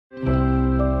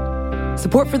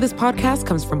Support for this podcast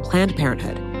comes from Planned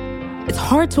Parenthood. It's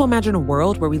hard to imagine a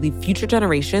world where we leave future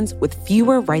generations with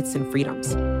fewer rights and freedoms.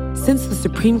 Since the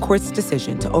Supreme Court's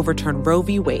decision to overturn Roe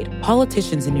v. Wade,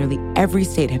 politicians in nearly every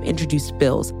state have introduced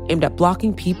bills aimed at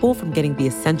blocking people from getting the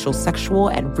essential sexual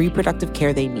and reproductive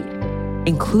care they need,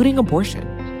 including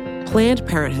abortion. Planned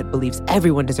Parenthood believes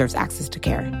everyone deserves access to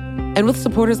care. And with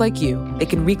supporters like you, they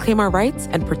can reclaim our rights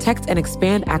and protect and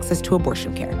expand access to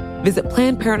abortion care. Visit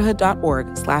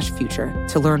PlannedParenthood.org/future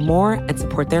to learn more and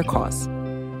support their cause.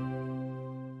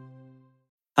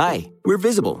 Hi, we're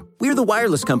Visible. We're the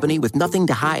wireless company with nothing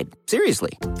to hide.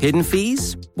 Seriously. Hidden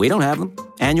fees? We don't have them.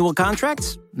 Annual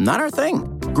contracts? Not our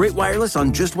thing. Great wireless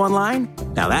on just one line?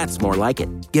 Now that's more like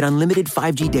it. Get unlimited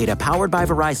 5G data powered by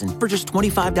Verizon for just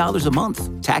 $25 a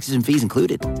month. Taxes and fees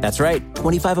included. That's right,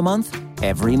 $25 a month,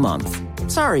 every month.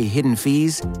 Sorry, hidden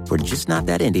fees. We're just not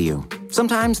that into you.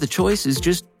 Sometimes the choice is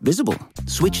just Visible.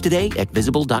 Switch today at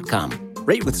Visible.com.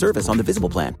 Rate with service on the Visible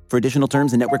plan. For additional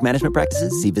terms and network management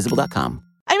practices, see Visible.com.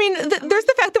 I mean, there's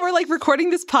the fact that we're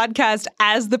recording this podcast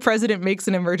as the president makes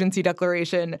an emergency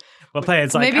declaration. We'll play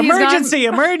it's like, emergency,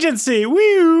 emergency, woo,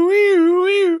 woo,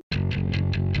 woo.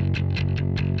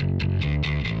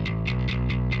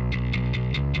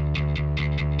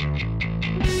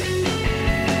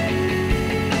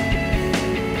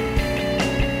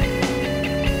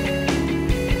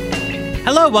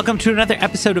 Hello, welcome to another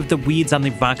episode of The Weeds on the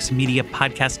Vox Media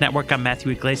Podcast Network. I'm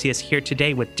Matthew Iglesias here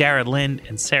today with Dara Lind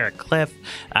and Sarah Cliff.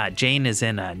 Jane is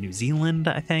in New Zealand,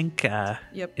 I think,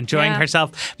 enjoying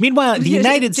herself. Meanwhile, the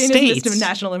United States... Jane is in the midst of a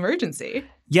national emergency.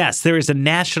 Yes, there is a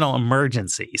national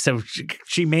emergency, so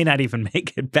she may not even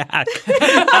make it back,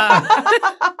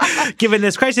 given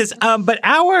this crisis. But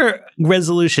our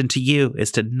resolution to you is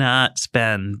to not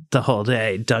spend the whole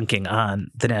day dunking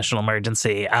on the national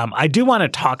emergency. I do want to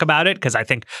talk about it because I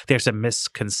think there's some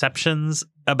misconceptions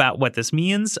about what this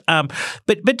means.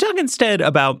 But talk instead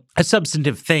about a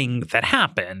substantive thing that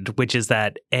happened, which is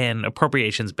that an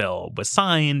appropriations bill was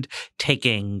signed,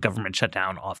 taking government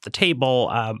shutdown off the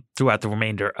table throughout the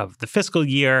remainder of the fiscal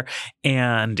year.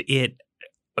 And it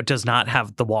does not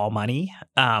have the wall money,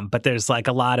 but there's a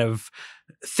lot of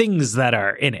things that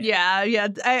are in it. Yeah.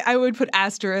 I would put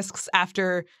asterisks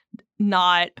after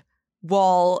not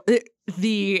wall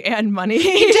the and money.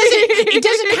 It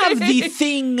doesn't have the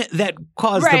thing that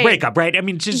caused the breakup, right? I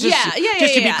mean, just to be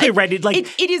clear, right? It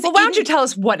is. Well, why don't you tell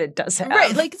us what it does have?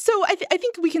 Right. So I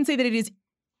think we can say that it is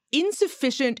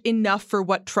insufficient enough for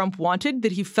what Trump wanted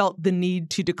that he felt the need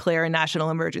to declare a national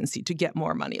emergency to get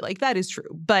more money. That is true.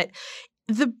 But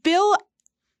the bill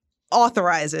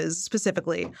authorizes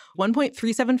specifically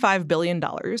 $1.375 billion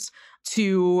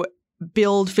to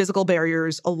build physical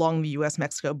barriers along the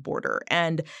U.S.-Mexico border.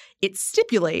 And it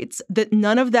stipulates that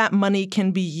none of that money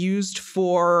can be used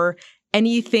for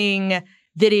anything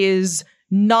that is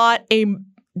not a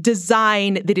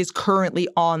design that is currently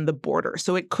on the border.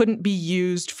 So it couldn't be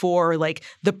used for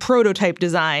the prototype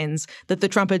designs that the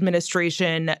Trump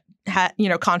administration had,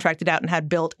 contracted out and had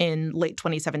built in late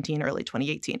 2017, early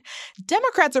 2018.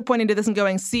 Democrats are pointing to this and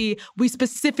going, see, we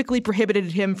specifically prohibited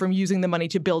him from using the money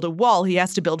to build a wall. He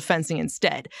has to build fencing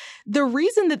instead. The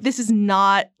reason that this is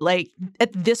not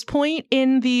at this point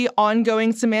in the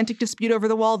ongoing semantic dispute over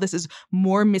the wall, this is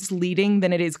more misleading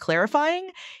than it is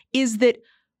clarifying, is that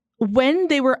when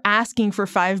they were asking for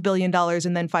 $5 billion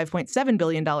and then $5.7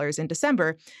 billion in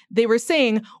December, they were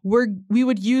saying we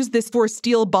would use this for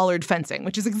steel bollard fencing,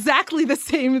 which is exactly the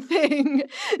same thing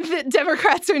that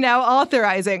Democrats are now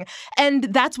authorizing. And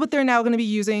that's what they're now going to be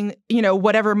using,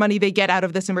 whatever money they get out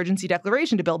of this emergency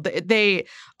declaration to build. They've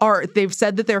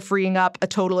said that they're freeing up a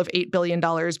total of $8 billion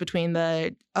between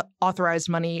the authorized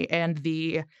money and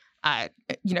the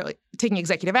taking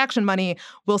executive action money.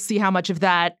 We'll see how much of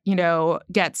that,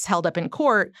 gets held up in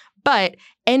court. But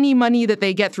any money that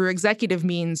they get through executive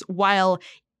means, while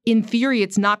in theory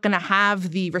it's not going to have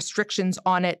the restrictions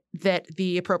on it that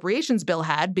the appropriations bill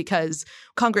had, because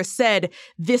Congress said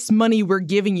this money we're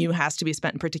giving you has to be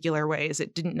spent in particular ways.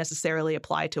 It didn't necessarily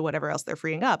apply to whatever else they're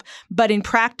freeing up. But in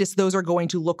practice, those are going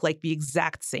to look like the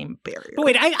exact same barrier. But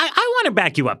wait, I want to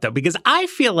back you up, though, because I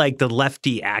feel like the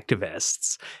lefty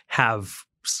activists have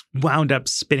wound up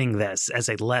spinning this as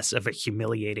a less of a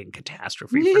humiliating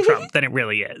catastrophe for Trump than it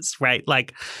really is, right?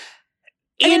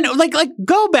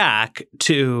 Go back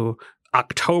to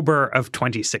October of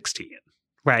 2016,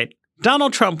 right?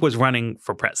 Donald Trump was running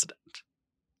for president.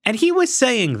 And he was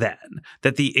saying then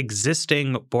that the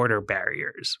existing border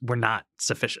barriers were not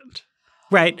sufficient,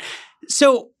 right?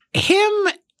 So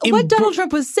what Donald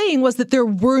Trump was saying was that there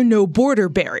were no border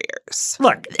barriers.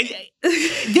 Look,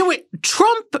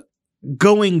 Trump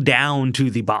going down to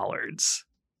the bollards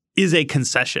is a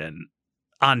concession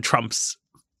on Trump's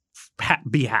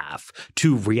behalf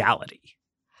to reality.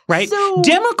 Right? So,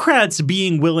 Democrats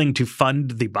being willing to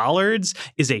fund the bollards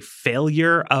is a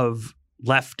failure of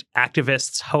left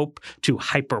activists' hope to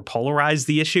hyperpolarize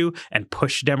the issue and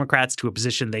push Democrats to a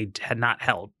position they had not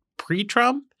held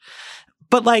pre-Trump.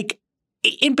 But like,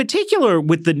 in particular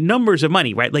with the numbers of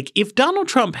money, right? Like if Donald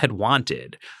Trump had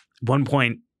wanted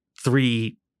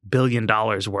 $1.3 billion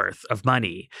worth of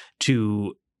money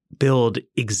to build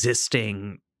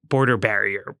existing border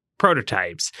barrier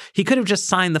prototypes, he could have just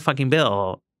signed the fucking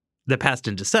bill that passed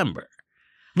in December.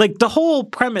 Like the whole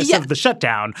premise of the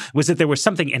shutdown was that there was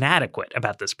something inadequate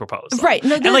about this proposal. Right.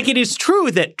 No, and like it is true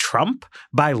that Trump,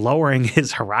 by lowering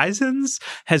his horizons,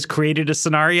 has created a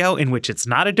scenario in which it's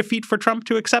not a defeat for Trump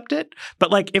to accept it.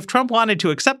 But like if Trump wanted to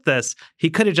accept this, he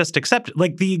could have just accepted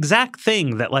like the exact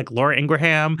thing that like Laura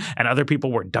Ingraham and other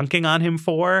people were dunking on him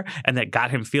for and that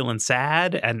got him feeling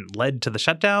sad and led to the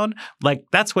shutdown. Like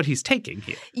that's what he's taking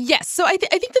here. Yes. So I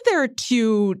think that there are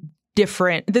two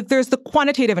different, that there's the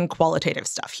quantitative and qualitative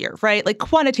stuff here, right? Like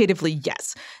quantitatively,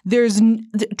 yes,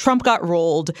 Trump got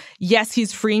rolled. Yes,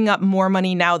 he's freeing up more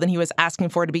money now than he was asking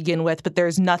for to begin with, but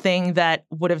there's nothing that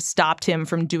would have stopped him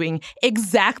from doing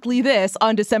exactly this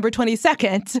on December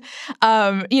 22nd,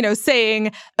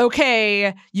 saying,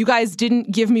 okay, you guys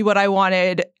didn't give me what I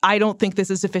wanted. I don't think this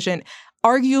is sufficient.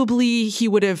 Arguably, he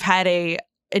would have had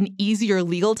an easier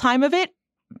legal time of it,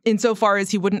 insofar as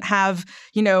he wouldn't have,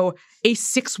 a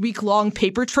 6-week-long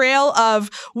paper trail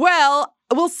of, well,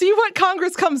 we'll see what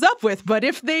Congress comes up with. But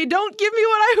if they don't give me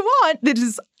what I want, that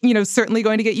is, certainly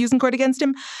going to get used in court against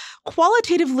him.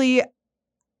 Qualitatively,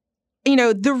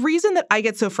 the reason that I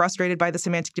get so frustrated by the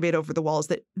semantic debate over the wall is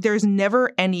that there's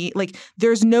never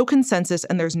there's no consensus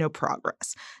and there's no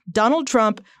progress. Donald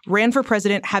Trump ran for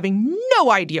president having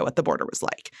no idea what the border was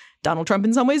like. Donald Trump,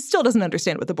 in some ways, still doesn't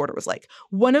understand what the border was like.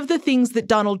 One of the things that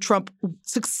Donald Trump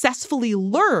successfully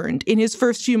learned in his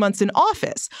first few months in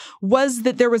office was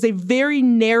that there was a very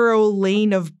narrow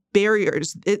lane of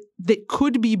barriers that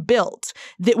could be built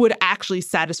that would actually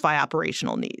satisfy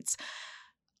operational needs.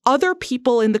 Other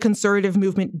people in the conservative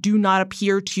movement do not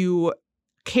appear to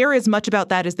care as much about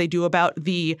that as they do about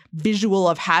the visual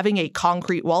of having a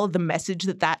concrete wall, the message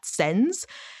that sends.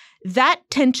 That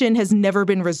tension has never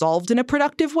been resolved in a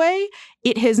productive way.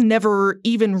 It has never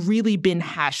even really been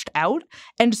hashed out.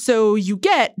 And so you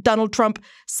get Donald Trump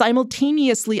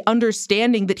simultaneously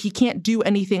understanding that he can't do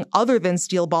anything other than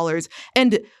steal ballers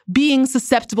and being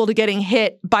susceptible to getting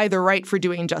hit by the right for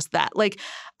doing just that. Like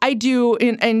I do,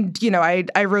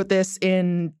 I wrote this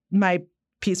in my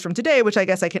piece from today, which I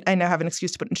guess I now have an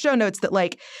excuse to put in show notes, that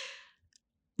like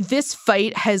this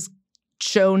fight has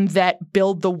shown that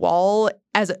build the wall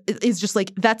is just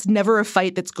like, that's never a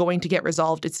fight that's going to get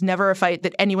resolved. It's never a fight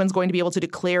that anyone's going to be able to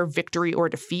declare victory or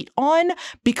defeat on,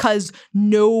 because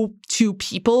no two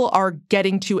people are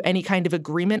getting to any kind of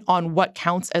agreement on what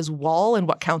counts as wall and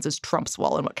what counts as Trump's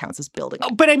wall and what counts as building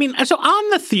it. But I mean, so on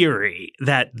the theory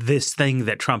that this thing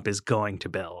that Trump is going to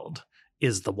build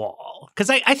is the wall,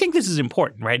 because I think this is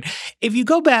important, right? If you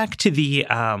go back to the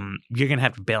you're going to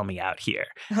have to bail me out here.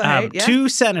 Right, yeah. 2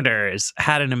 senators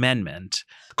had an amendment.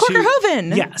 Corker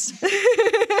Hoven. Yes.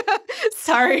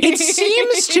 Sorry. It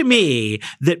seems to me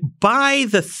that by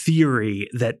the theory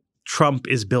that Trump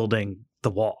is building the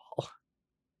wall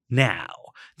now,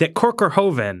 that Corker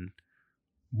Hoven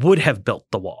would have built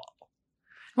the wall.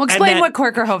 Well, explain what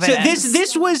Corker Hoven is.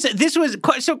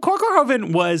 So Corker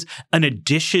Hoven was an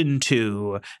addition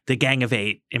to the Gang of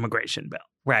 8 immigration bill,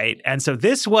 right? And so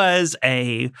this was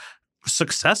a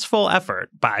successful effort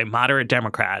by moderate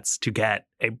Democrats to get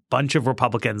a bunch of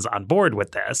Republicans on board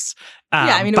with this.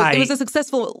 It was a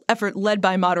successful effort led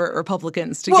by moderate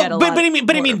Republicans to get a lot. But I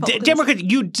mean, Democrats,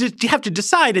 you have to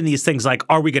decide in these things like,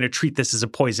 are we going to treat this as a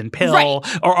poison pill,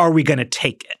 or are we going to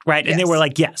take it, right? And they were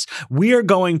like, yes, we are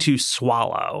going to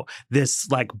swallow this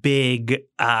like big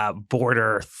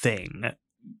border thing.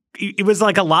 It was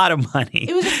like a lot of money.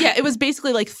 It was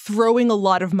basically like throwing a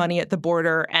lot of money at the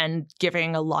border and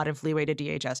giving a lot of leeway to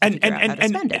DHS to figure out how to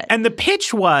spend it. And the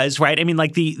pitch was, right, I mean,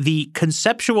 like the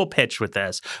conceptual pitch with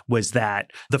this was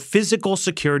that the physical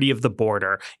security of the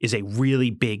border is a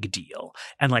really big deal.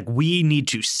 And like we need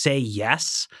to say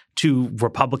yes to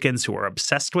Republicans who are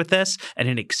obsessed with this. And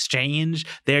in exchange,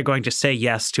 they're going to say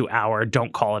yes to our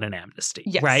don't call it an amnesty,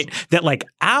 right? That like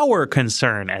our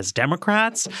concern as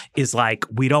Democrats is like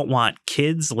we don't want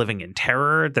kids living in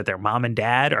terror that their mom and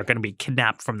dad are going to be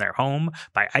kidnapped from their home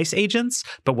by ICE agents.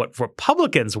 But what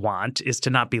Republicans want is to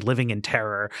not be living in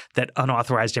terror that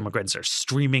unauthorized immigrants are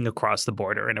streaming across the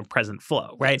border in a present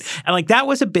flow, right? And like that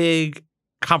was a big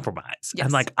compromise. Yes.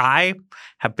 And like, I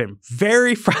have been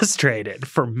very frustrated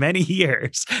for many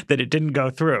years that it didn't go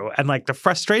through. And like the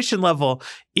frustration level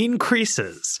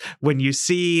increases when you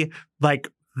see like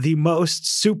the most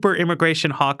super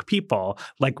immigration hawk people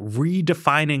like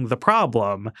redefining the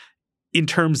problem in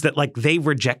terms that like they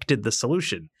rejected the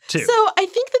solution too. So I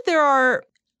think that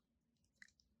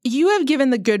you have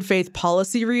given the good faith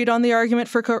policy read on the argument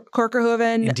for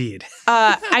Korkerhoven. Indeed.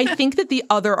 I think that the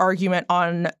other argument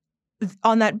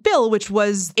on that bill, which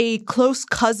was a close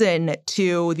cousin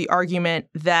to the argument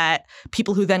that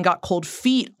people who then got cold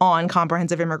feet on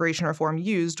comprehensive immigration reform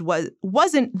used,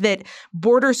 wasn't that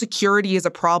border security is a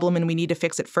problem and we need to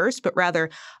fix it first, but rather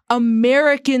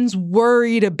Americans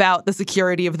worried about the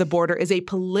security of the border is a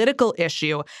political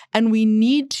issue, and we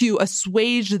need to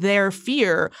assuage their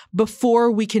fear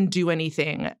before we can do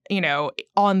anything,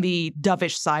 on the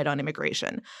dovish side on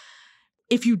immigration.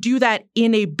 If you do that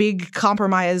in a big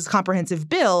comprehensive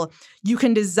bill, you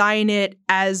can design it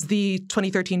as the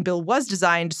 2013 bill was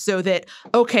designed so that,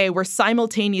 okay, we're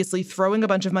simultaneously throwing a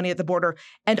bunch of money at the border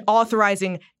and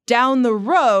authorizing down the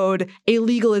road a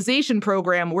legalization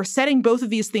program. We're setting both of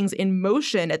these things in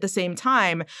motion at the same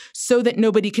time so that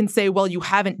nobody can say, well, you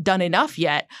haven't done enough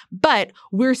yet. But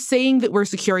we're saying that we're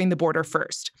securing the border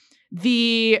first.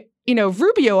 The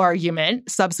Rubio argument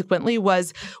subsequently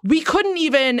was we shouldn't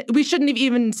have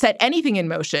even set anything in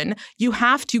motion. You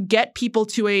have to get people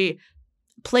to a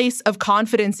place of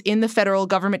confidence in the federal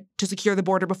government to secure the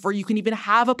border before you can even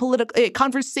have a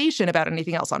conversation about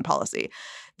anything else on policy.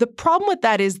 The problem with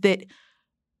that is that,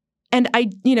 and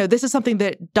this is something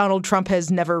that Donald Trump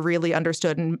has never really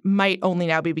understood and might only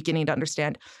now be beginning to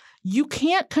understand. You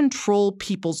can't control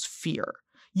people's fear.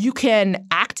 You can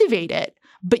activate it,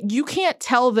 but you can't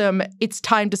tell them it's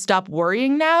time to stop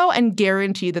worrying now and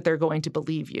guarantee that they're going to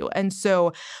believe you. And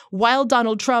so while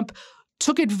Donald Trump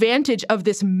took advantage of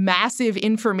this massive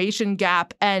information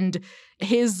gap and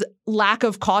his lack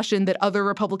of caution that other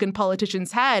Republican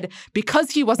politicians had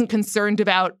because he wasn't concerned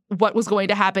about what was going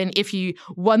to happen if he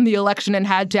won the election and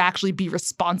had to actually be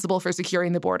responsible for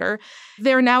securing the border,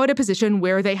 they're now at a position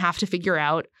where they have to figure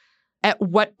out at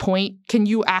what point can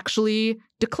you actually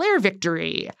declare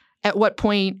victory? At what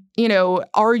point,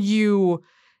 are you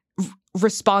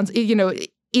responsible?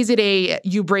 Is it a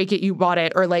you break it, you bought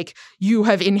it, or like you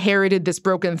have inherited this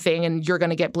broken thing and you're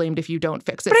going to get blamed if you don't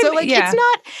fix it?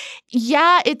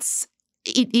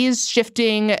 It is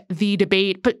shifting the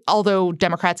debate, but although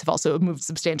Democrats have also moved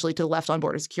substantially to the left on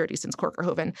border security since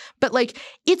Korkerhoven, but like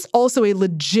it's also a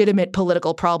legitimate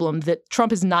political problem that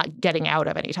Trump is not getting out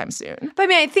of anytime soon. But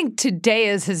I think today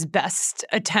is his best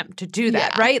attempt to do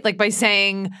that, right? Like by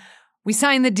saying, we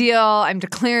signed the deal, I'm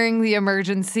declaring the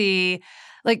emergency.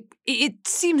 Like it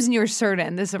seems near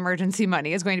certain this emergency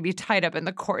money is going to be tied up in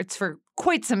the courts for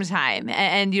quite some time.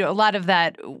 And a lot of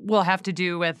that will have to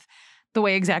do with the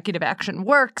way executive action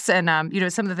works and,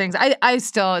 some of the things. I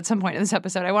still, at some point in this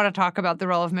episode, I want to talk about the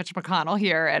role of Mitch McConnell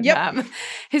here and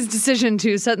his decision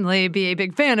to suddenly be a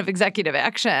big fan of executive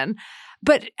action.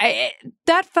 But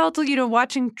that felt,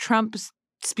 watching Trump's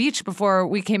speech before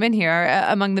we came in here,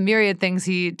 among the myriad things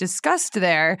he discussed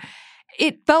there,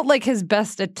 it felt like his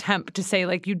best attempt to say,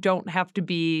 like, you don't have to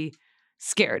be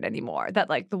scared anymore. That,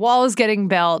 like, the wall is getting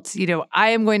built.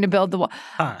 I am going to build the wall.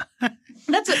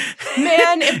 That's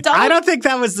man. If Donald, I don't think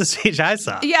that was the speech I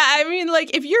saw. Yeah, I mean,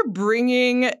 like, if you're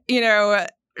bringing,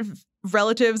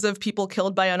 relatives of people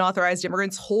killed by unauthorized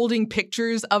immigrants holding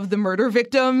pictures of the murder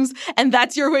victims, and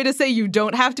that's your way to say you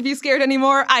don't have to be scared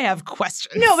anymore, I have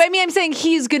questions. No, but I'm saying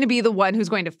he's going to be the one who's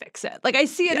going to fix it. Like, I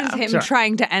see it as him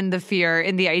trying to end the fear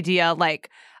in the idea,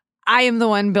 like, I am the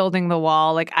one building the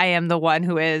wall. Like, I am the one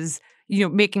who is,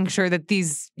 making sure that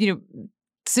these,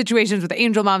 situations with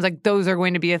angel moms, like, those are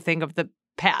going to be a thing of the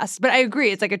past. But I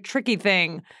agree, it's like a tricky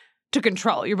thing to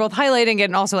control. You're both highlighting it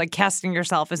and also like casting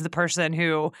yourself as the person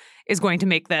who is going to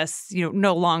make this,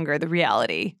 no longer the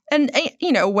reality. And,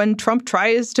 when Trump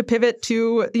tries to pivot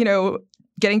to,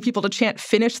 getting people to chant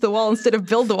finish the wall instead of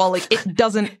build the wall, like, it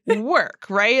doesn't work,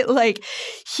 right? Like,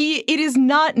 it is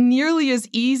not nearly as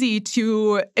easy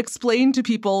to explain to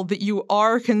people that you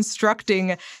are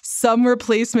constructing some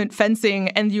replacement fencing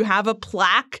and you have a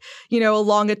plaque,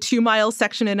 along a 2-mile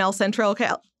section in El Centro,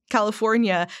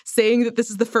 California, saying that this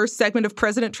is the first segment of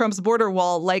President Trump's border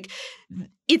wall. Like,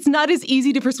 it's not as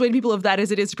easy to persuade people of that as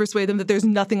it is to persuade them that there's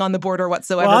nothing on the border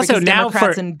whatsoever, well, also, because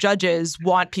Democrats and judges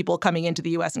want people coming into the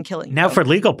U.S. and killing Now, for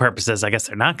legal purposes, I guess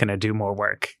they're not going to do more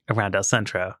work around El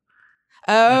Centro.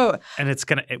 Oh. And it's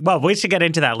going to – well, we should get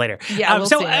into that later. Yeah, we'll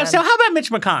see. So how about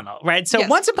Mitch McConnell, right? So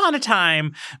once upon a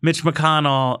time, Mitch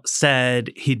McConnell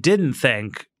said he didn't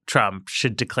think Trump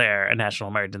should declare a national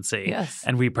emergency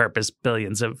and repurpose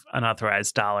billions of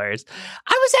unauthorized dollars.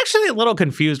 I was actually a little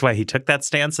confused why he took that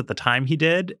stance at the time he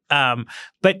did.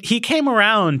 But he came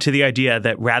around to the idea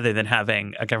that rather than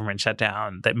having a government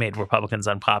shutdown that made Republicans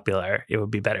unpopular, it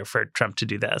would be better for Trump to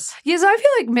do this. Yeah, so I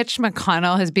feel like Mitch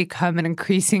McConnell has become an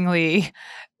increasingly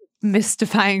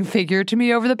mystifying figure to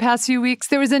me over the past few weeks.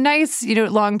 There was a nice,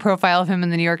 long profile of him in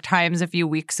the New York Times a few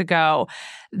weeks ago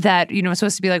that, was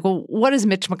supposed to be like, well, what does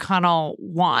Mitch McConnell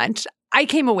want? I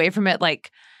came away from it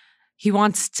like he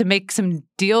wants to make some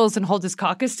deals and hold his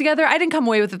caucus together. I didn't come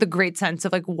away with the great sense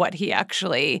of like what he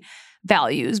actually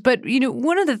values. But,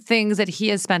 one of the things that he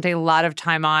has spent a lot of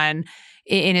time on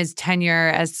in his tenure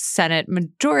as Senate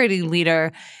Majority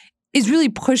Leader is really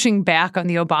pushing back on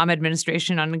the Obama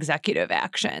administration on executive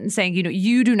action, saying,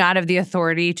 you do not have the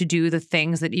authority to do the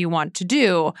things that you want to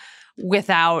do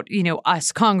without,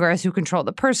 us, Congress, who control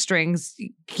the purse strings,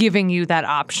 giving you that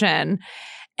option.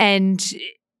 And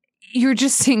you're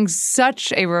just seeing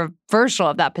such a reversal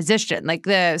of that position. Like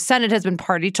the Senate has been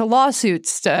party to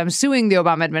lawsuits suing the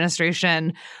Obama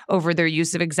administration over their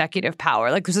use of executive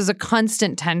power. Like this is a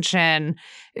constant tension,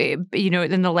 in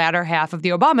the latter half of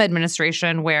the Obama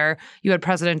administration where you had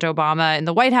President Obama in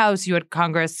the White House, you had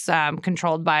Congress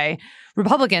controlled by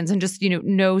Republicans and just,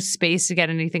 no space to get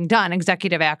anything done.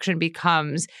 Executive action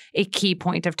becomes a key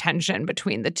point of tension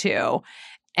between the two.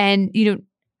 And,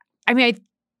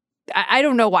 I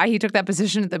don't know why he took that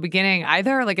position at the beginning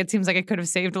either. Like, it seems like it could have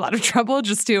saved a lot of trouble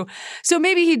so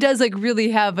maybe he does like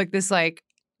really have like this like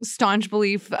staunch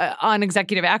belief on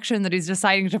executive action that he's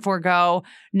deciding to forego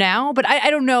now. But I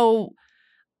don't know.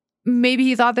 Maybe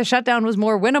he thought the shutdown was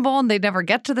more winnable and they'd never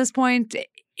get to this point.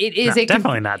 It is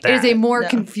definitely not that. It is a more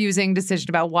confusing decision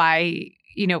about why,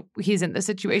 he's in this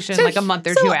situation like a month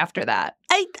or two after that.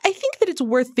 I think that it's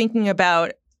worth thinking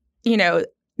about, the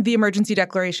emergency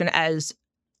declaration as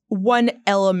one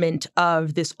element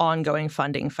of this ongoing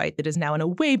funding fight that is now in a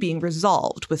way being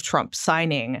resolved with Trump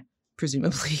signing,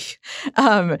 presumably,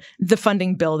 the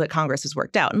funding bill that Congress has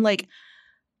worked out. And like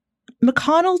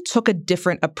McConnell took a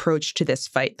different approach to this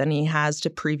fight than he has to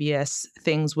previous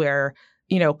things where,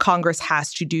 Congress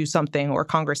has to do something or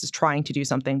Congress is trying to do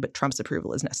something, but Trump's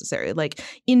approval is necessary. Like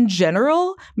in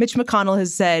general, Mitch McConnell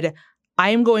has said,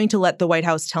 I am going to let the White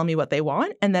House tell me what they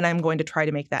want, and then I'm going to try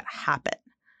to make that happen.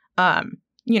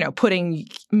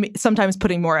 Sometimes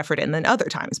putting more effort in than other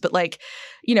times. But like,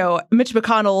 Mitch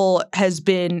McConnell has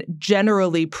been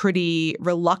generally pretty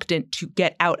reluctant to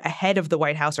get out ahead of the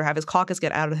White House or have his caucus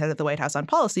get out ahead of the White House on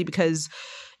policy, because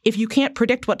if you can't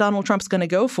predict what Donald Trump's going to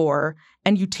go for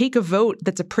and you take a vote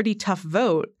that's a pretty tough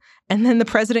vote, and then the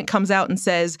president comes out and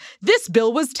says, this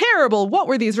bill was terrible. What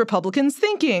were these Republicans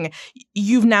thinking?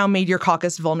 You've now made your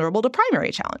caucus vulnerable to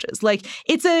primary challenges. Like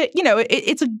it's a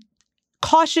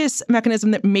cautious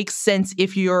mechanism that makes sense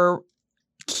if your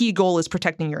key goal is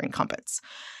protecting your incumbents.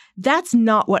 That's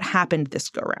not what happened this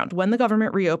go round. When the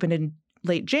government reopened in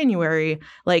late January,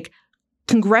 like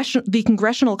the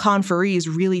congressional conferees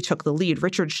really took the lead.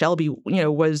 Richard Shelby,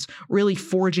 was really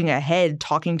forging ahead,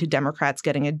 talking to Democrats,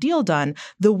 getting a deal done.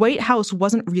 The White House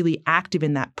wasn't really active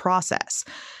in that process.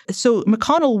 So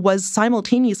McConnell was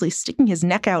simultaneously sticking his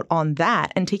neck out on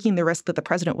that and taking the risk that the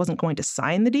president wasn't going to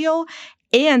sign the deal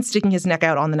and sticking his neck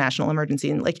out on the national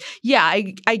emergency. And like, yeah,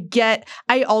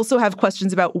 I also have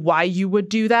questions about why you would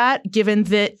do that, given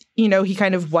that, he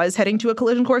kind of was heading to a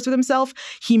collision course with himself.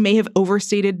 He may have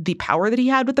overstated the power that he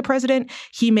had with the president.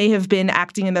 He may have been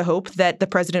acting in the hope that the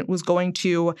president was going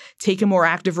to take a more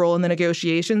active role in the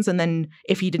negotiations. And then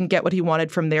if he didn't get what he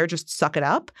wanted from there, just suck it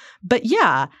up. But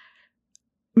yeah,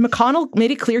 McConnell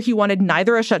made it clear he wanted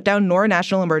neither a shutdown nor a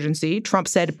national emergency. Trump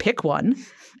said, pick one.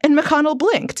 And McConnell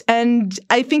blinked. And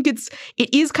I think it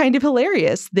is kind of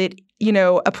hilarious that,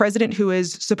 a president who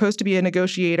is supposed to be a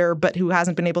negotiator, but who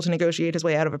hasn't been able to negotiate his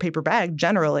way out of a paper bag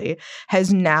generally,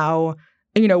 has now,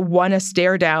 won a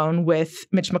stare down with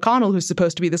Mitch McConnell, who's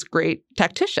supposed to be this great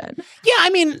tactician. Yeah, I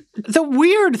mean, the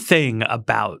weird thing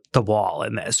about the wall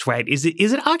in this, right, is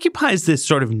it occupies this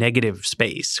sort of negative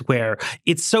space where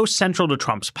it's so central to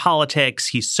Trump's politics.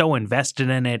 He's so invested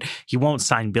in it. He won't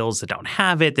sign bills that don't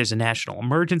have it. There's a national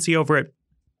emergency over it.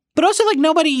 But also, like,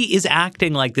 nobody is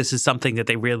acting like this is something that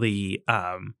they really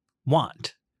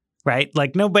want, right?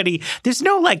 Like, there's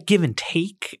no, like, give and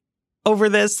take over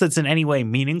this that's in any way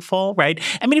meaningful, right?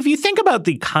 I mean, if you think about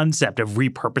the concept of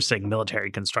repurposing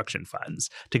military construction funds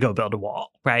to go build a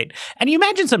wall, right? And you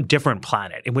imagine some different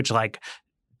planet in which, like,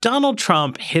 Donald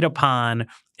Trump hit upon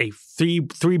a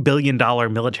 $3 billion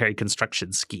military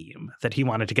construction scheme that he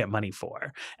wanted to get money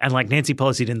for. And, like, Nancy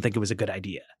Pelosi didn't think it was a good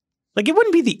idea. Like, it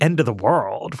wouldn't be the end of the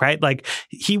world, right? Like,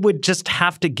 he would just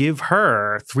have to give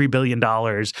her $3 billion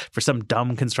for some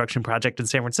dumb construction project in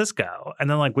San Francisco. And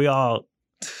then, like, we all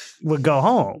would go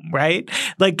home, right?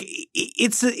 Like,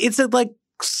 it's a like,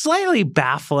 slightly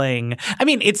baffling. I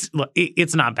mean, it's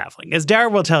not baffling. As Dara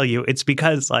will tell you, it's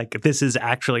because like this is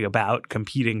actually about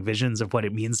competing visions of what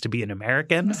it means to be an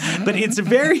American. But it's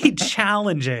very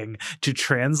challenging to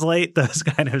translate those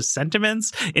kind of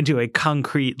sentiments into a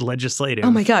concrete legislative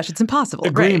oh my gosh, it's impossible.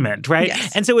 agreement, right?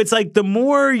 Yes. And so it's like the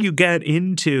more you get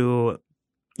into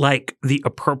like the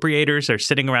appropriators are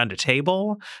sitting around a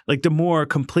table, like the more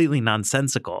completely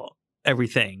nonsensical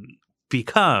everything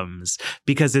becomes,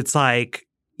 because it's like,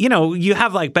 you know, you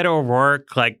have like Beto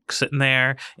O'Rourke like sitting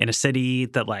there in a city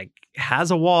that like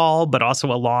has a wall, but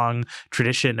also a long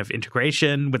tradition of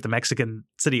integration with the Mexican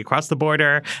city across the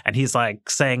border. And he's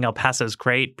like saying El Paso's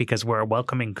great because we're a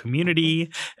welcoming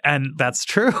community. And that's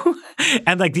true.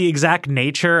 And like the exact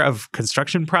nature of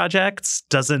construction projects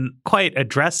doesn't quite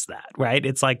address that, right?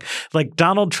 It's like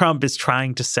Donald Trump is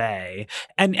trying to say,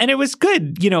 and it was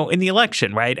good, you know, in the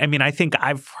election, right? I mean, I think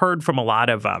I've heard from a lot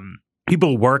of people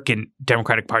who work in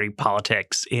Democratic Party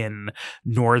politics in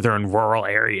northern rural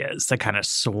areas that kind of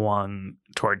swung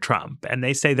toward Trump. And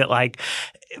they say that like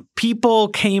people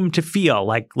came to feel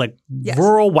like yes.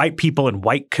 rural white people in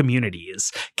white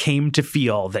communities came to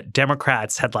feel that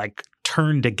Democrats had like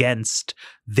turned against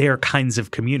their kinds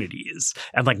of communities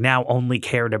and like now only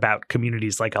cared about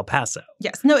communities like El Paso.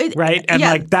 Yes. No. Right. And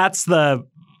yeah. like that's the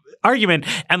argument.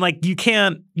 And like you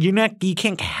can't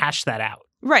hash that out.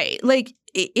 Right. Like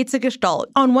it's a gestalt.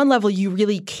 On one level, you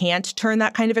really can't turn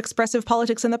that kind of expressive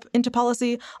politics into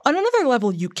policy. On another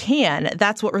level, you can.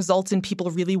 That's what results in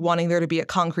people really wanting there to be a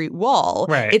concrete wall.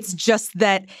 Right. It's just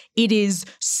that it is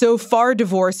so far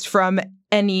divorced from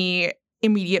any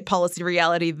immediate policy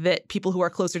reality that people who are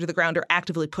closer to the ground are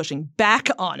actively pushing back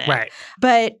on it. Right.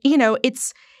 But, you know, it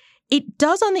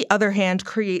does, on the other hand,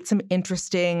 create some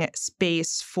interesting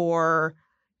space for,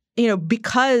 you know,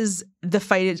 because the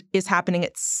fight is happening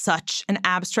at such an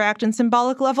abstract and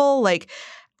symbolic level, like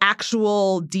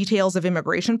actual details of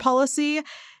immigration policy,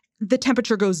 the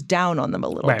temperature goes down on them a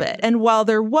little bit. And while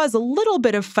there was a little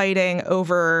bit of fighting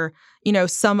over, you know,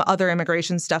 some other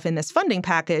immigration stuff in this funding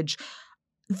package,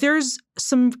 there's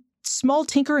some small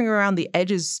tinkering around the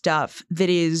edges stuff that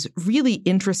is really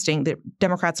interesting that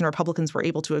Democrats and Republicans were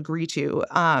able to agree to,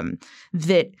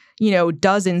 that, you know,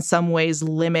 does in some ways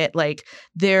limit, like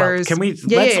there's can we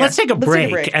let's take a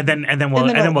break and then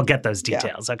we'll get those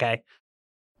details, okay?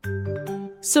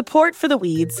 Support for The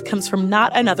Weeds comes from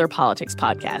Not Another Politics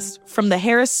podcast from the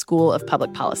Harris School of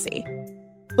Public Policy.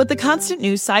 With the constant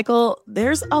news cycle,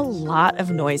 there's a lot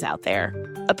of noise out there.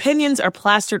 Opinions are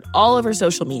plastered all over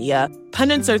social media,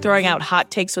 pundits are throwing out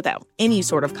hot takes without any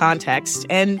sort of context,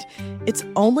 and it's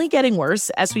only getting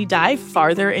worse as we dive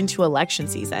farther into election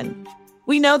season.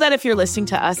 We know that if you're listening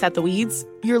to us at The Weeds,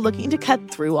 you're looking to cut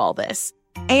through all this.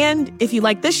 And if you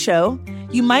like this show,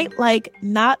 you might like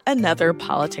Not Another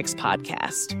Politics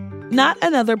podcast. Not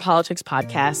Another Politics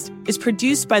podcast is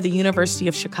produced by the University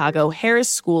of Chicago Harris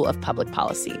School of Public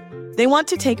Policy. They want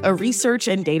to take a research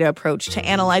and data approach to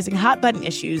analyzing hot-button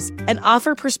issues and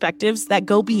offer perspectives that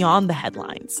go beyond the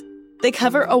headlines. They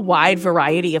cover a wide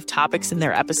variety of topics in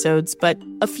their episodes, but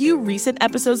a few recent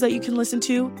episodes that you can listen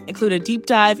to include a deep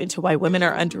dive into why women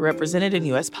are underrepresented in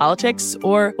U.S. politics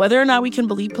or whether or not we can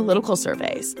believe political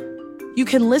surveys. You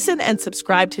can listen and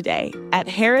subscribe today at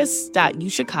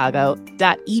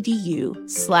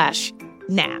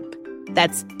harris.uchicago.edu/NAP.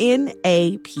 That's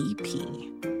NAPP.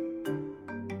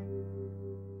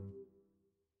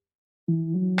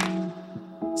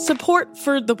 Support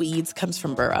for The Weeds comes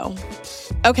from Burrow.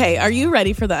 Okay, are you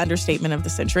ready for the understatement of the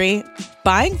century?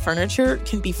 Buying furniture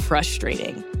can be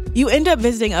frustrating. You end up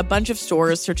visiting a bunch of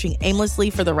stores searching aimlessly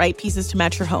for the right pieces to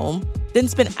match your home, then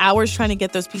spend hours trying to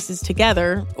get those pieces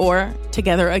together, or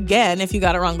together again if you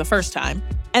got it wrong the first time.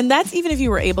 And that's even if you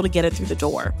were able to get it through the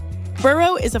door.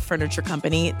 Burrow is a furniture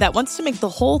company that wants to make the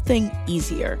whole thing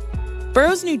easier.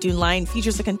 Burrow's new Dune line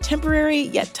features a contemporary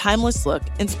yet timeless look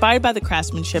inspired by the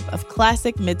craftsmanship of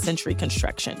classic mid-century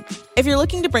construction. If you're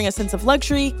looking to bring a sense of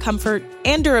luxury, comfort,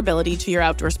 and durability to your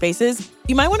outdoor spaces,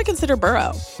 you might want to consider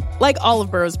Burrow. Like all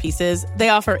of Burrow's pieces, they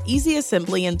offer easy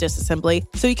assembly and disassembly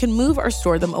so you can move or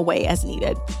store them away as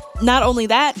needed. Not only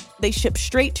that, they ship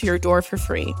straight to your door for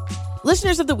free.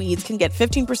 Listeners of The Weeds can get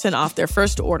 15% off their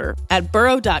first order at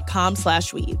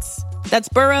burrow.com/weeds. That's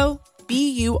Burrow,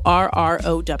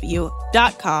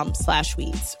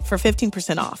 BURROW.com/weeds for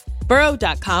 15% off.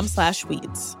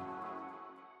 Burrow.com/weeds.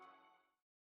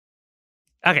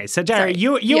 Okay, so Dara,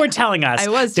 you were telling us. I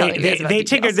was telling you guys about they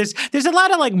details. tinkered. There's a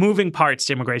lot of like moving parts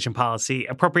to immigration policy.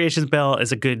 Appropriations bill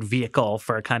is a good vehicle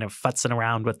for kind of futzing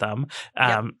around with them.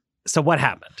 So what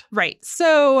happened? Right.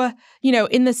 So,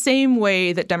 in the same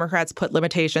way that Democrats put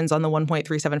limitations on the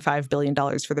 $1.375 billion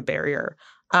for the barrier,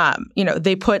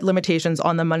 they put limitations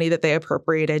on the money that they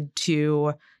appropriated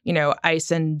to, ICE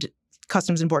and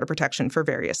Customs and Border Protection for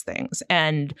various things.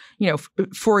 And,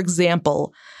 for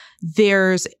example,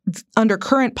 there's under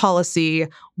current policy,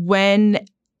 when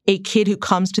a kid who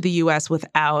comes to the U.S.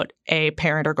 without a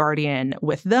parent or guardian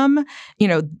with them,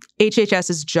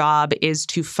 HHS's job is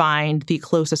to find the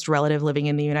closest relative living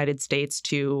in the United States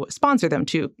to sponsor them,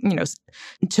 to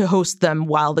host them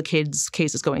while the kid's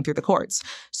case is going through the courts.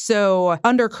 So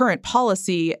under current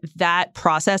policy, that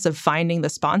process of finding the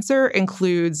sponsor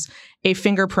includes a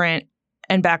fingerprint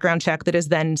and background check that is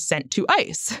then sent to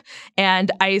ICE.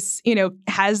 And ICE,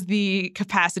 has the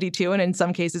capacity to, and in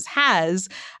some cases has,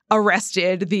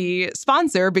 arrested the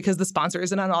sponsor because the sponsor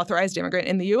is an unauthorized immigrant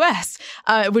in the U.S.,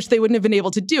 which they wouldn't have been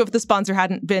able to do if the sponsor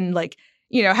hadn't been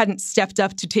hadn't stepped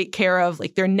up to take care of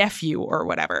their nephew or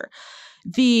whatever.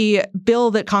 The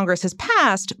bill that Congress has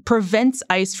passed prevents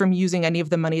ICE from using any of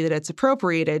the money that it's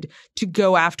appropriated to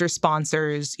go after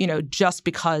sponsors, just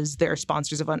because they're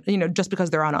sponsors of, just because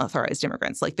they're unauthorized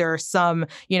immigrants. There are some,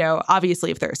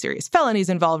 obviously if there are serious felonies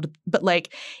involved, but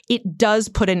it does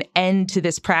put an end to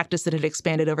this practice that had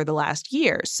expanded over the last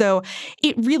year. So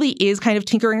it really is kind of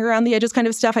tinkering around the edges kind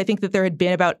of stuff. I think that there had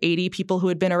been about 80 people who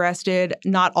had been arrested,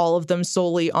 not all of them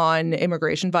solely on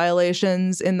immigration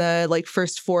violations in the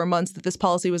first 4 months that this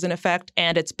policy was in effect,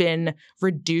 and it's been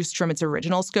reduced from its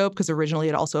original scope because originally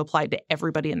it also applied to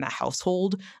everybody in the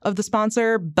household of the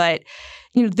sponsor. But,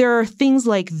 there are things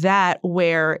like that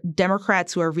where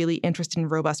Democrats who are really interested in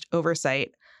robust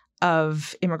oversight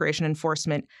of immigration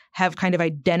enforcement have kind of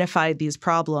identified these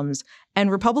problems. And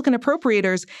Republican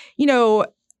appropriators,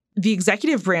 the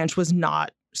executive branch was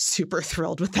not super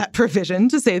thrilled with that provision,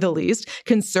 to say the least.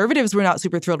 Conservatives were not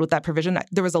super thrilled with that provision.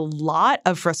 There was a lot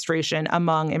of frustration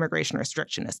among immigration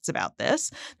restrictionists about this.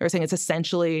 They were saying it's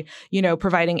essentially,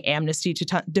 providing amnesty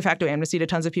to de facto amnesty to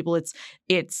tons of people.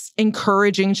 It's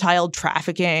encouraging child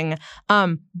trafficking.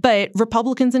 But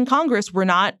Republicans in Congress were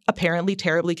not apparently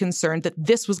terribly concerned that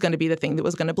this was going to be the thing that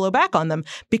was going to blow back on them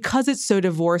because it's so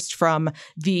divorced from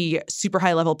the super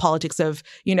high level politics of,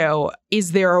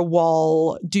 is there a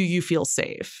wall? Do you feel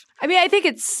safe? I mean, I think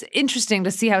it's interesting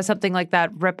to see how something like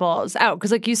that ripples out.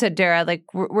 Because like you said, Dara,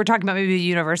 we're talking about maybe a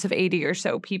universe of 80 or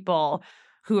so people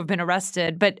who have been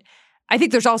arrested. But I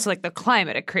think there's also the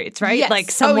climate it creates, right?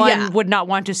 Yes. Someone would not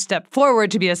want to step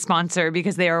forward to be a sponsor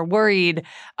because they are worried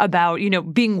about,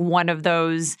 being one of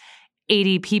those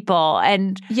 80 people.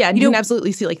 And you can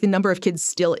absolutely see the number of kids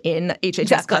still in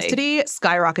HHS custody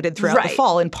skyrocketed throughout the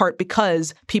fall, in part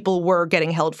because people were getting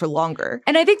held for longer.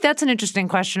 And I think that's an interesting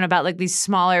question about these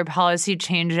smaller policy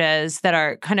changes that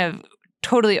are kind of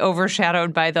totally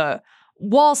overshadowed by the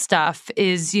wall stuff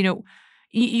is,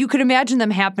 you could imagine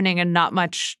them happening and not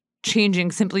much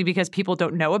changing simply because people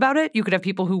don't know about it. You could have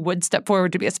people who would step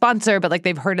forward to be a sponsor, but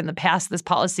they've heard in the past this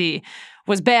policy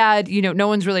was bad. No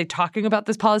one's really talking about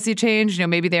this policy change.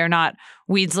 Maybe they are not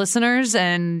Weeds listeners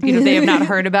and, they have not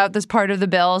heard about this part of the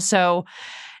bill. So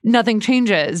nothing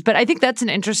changes. But I think that's an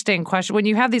interesting question. When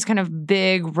you have these kind of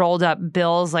big rolled up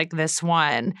bills like this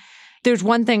one, there's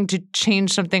one thing to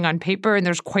change something on paper, and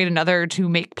there's quite another to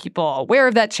make people aware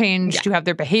of that change, to have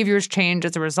their behaviors change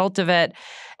as a result of it.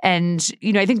 And,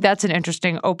 I think that's an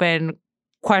interesting open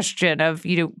question of,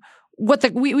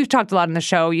 we've talked a lot in the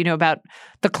show, about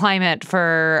the climate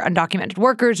for undocumented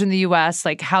workers in the U.S.,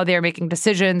 how they're making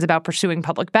decisions about pursuing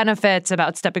public benefits,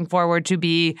 about stepping forward to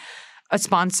be a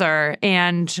sponsor.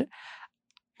 And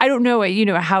I don't know,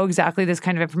 how exactly this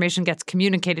kind of information gets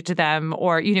communicated to them,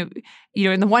 or, in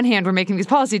the one hand, we're making these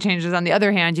policy changes. On the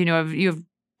other hand, you have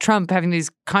Trump having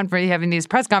these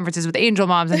press conferences with angel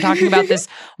moms and talking about this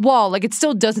wall. It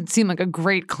still doesn't seem like a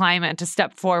great climate to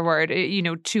step forward,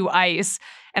 to ICE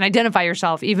and identify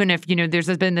yourself, even if,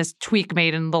 there's been this tweak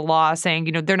made in the law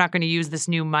saying, they're not going to use this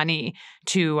new money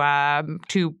to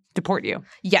deport you.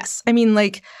 Yes. I mean,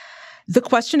 the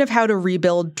question of how to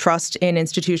rebuild trust in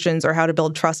institutions or how to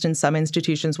build trust in some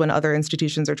institutions when other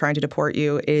institutions are trying to deport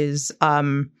you is,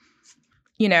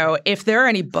 if there are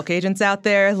any book agents out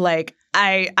there,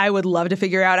 I would love to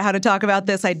figure out how to talk about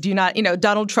this. I do not,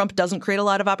 Donald Trump doesn't create a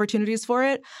lot of opportunities for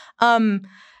it.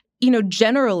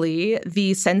 Generally,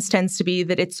 the sense tends to be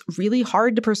that it's really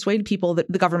hard to persuade people that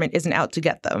the government isn't out to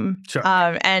get them. Sure.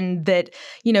 And that,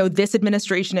 this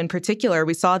administration in particular,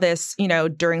 we saw this,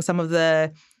 during some of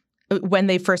the when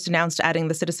they first announced adding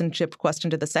the citizenship question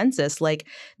to the census, like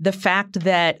the fact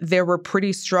that there were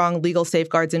pretty strong legal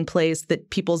safeguards in place that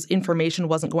people's information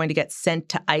wasn't going to get sent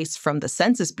to ICE from the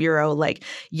Census Bureau. Like,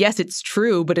 yes, it's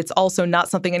true, but it's also not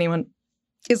something anyone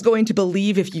is going to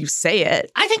believe if you say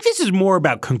it. I think this is more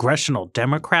about congressional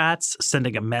Democrats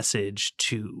sending a message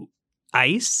to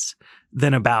ICE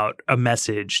than about a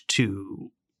message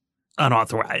to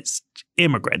unauthorized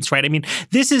immigrants, right? I mean,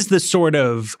 this is the sort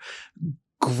of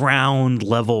ground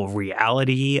level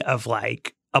reality of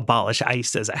like abolish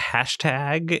ICE as a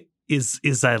hashtag is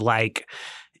a like,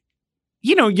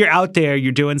 you know, you're out there,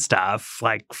 you're doing stuff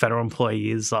like federal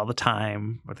employees all the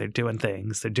time, or they're doing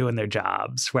things, they're doing their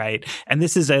jobs, right? And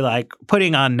this is a like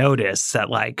putting on notice that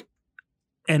like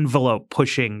envelope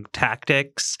pushing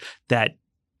tactics that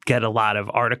get a lot of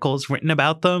articles written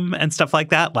about them and stuff like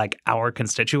that. Like our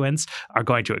constituents are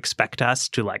going to expect us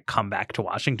to like come back to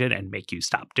Washington and make you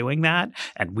stop doing that.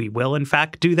 And we will in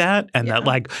fact do that. And that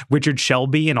like Richard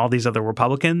Shelby and all these other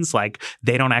Republicans, like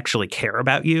they don't actually care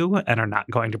about you and are not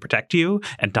going to protect you.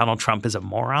 And Donald Trump is a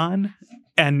moron.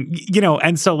 And, you know,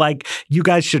 and so like you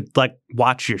guys should like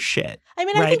watch your shit. I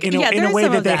mean, right? I think, in a way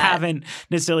that they haven't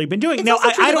necessarily been doing. It's Now,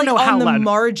 I don't know how on the loud.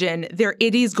 margin,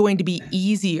 it is going to be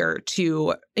easier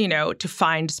to, you know, to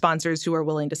find sponsors who are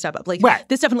willing to step up. Like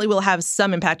this definitely will have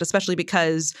some impact, especially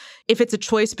because if it's a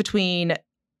choice between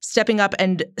stepping up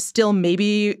and still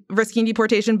maybe risking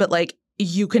deportation, but like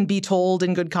you can be told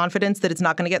in good confidence that it's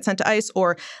not going to get sent to ICE,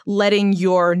 or letting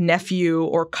your nephew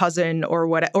or cousin or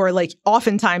what, or like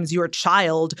oftentimes your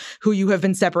child who you have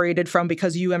been separated from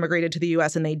because you immigrated to the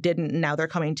US and they didn't, and now they're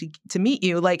coming to meet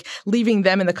you, like leaving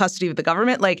them in the custody of the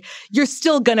government, like you're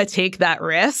still going to take that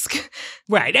risk.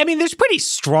 Right. I mean, there's pretty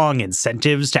strong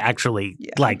incentives to actually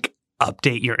like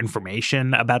update your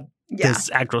information about this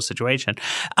actual situation.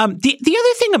 The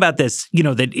other thing about this, you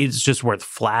know, that is just worth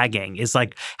flagging is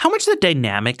like how much the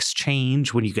dynamics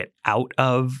change when you get out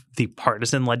of the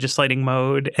partisan legislating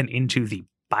mode and into the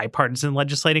bipartisan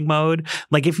legislating mode.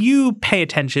 Like if you pay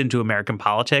attention to American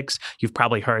politics, you've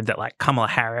probably heard that like Kamala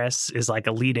Harris is like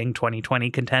a leading 2020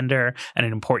 contender and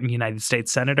an important United States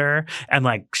senator. And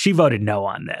like she voted no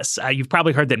on this. You've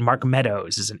probably heard that Mark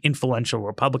Meadows is an influential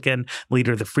Republican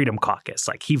leader of the Freedom Caucus.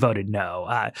 Like he voted no.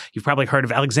 You've probably heard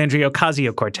of Alexandria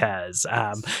Ocasio-Cortez.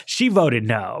 She voted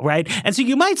no, right? And so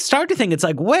you might start to think it's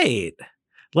like, wait,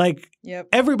 like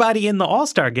everybody in the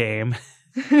All-Star game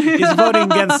is voting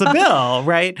against the bill,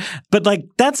 right? But like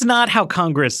that's not how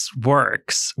Congress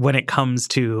works when it comes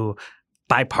to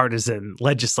bipartisan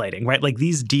legislating, right? Like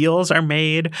these deals are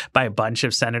made by a bunch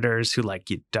of senators who like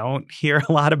you don't hear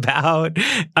a lot about.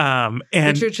 And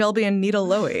Richard Shelby and Nita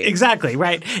Lowey. Exactly,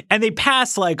 right? And they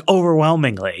pass like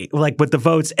overwhelmingly, like with the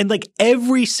votes. And like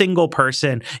every single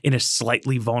person in a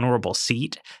slightly vulnerable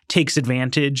seat takes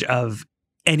advantage of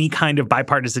any kind of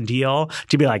bipartisan deal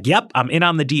to be like, yep, I'm in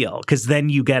on the deal. Because then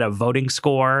you get a voting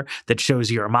score that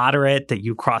shows you're a moderate, that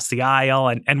you cross the aisle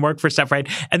and work for stuff, right?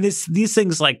 And these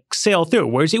things like sail through.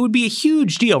 Whereas it would be a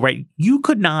huge deal, right? You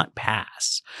could not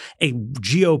pass a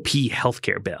GOP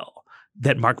healthcare bill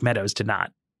that Mark Meadows did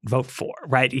not vote for,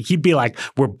 right? He'd be like,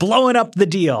 we're blowing up the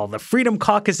deal. The Freedom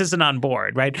Caucus isn't on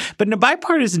board, right? But in a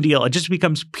bipartisan deal, it just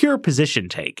becomes pure position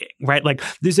taking, right? Like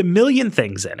there's a million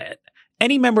things in it.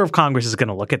 Any member of Congress is going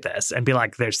to look at this and be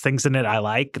like, there's things in it I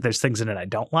like, there's things in it I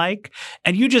don't like.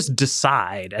 And you just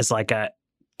decide as like a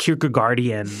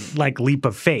Kierkegaardian like leap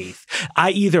of faith. I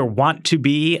either want to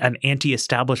be an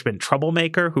anti-establishment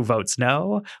troublemaker who votes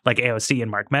no, like AOC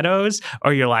and Mark Meadows,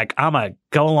 or you're like, I'm a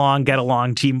go along, get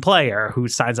along team player who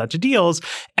signs out to deals.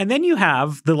 And then you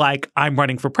have the like, I'm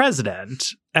running for president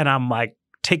and I'm like,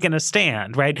 taken a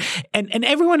stand, right? And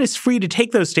everyone is free to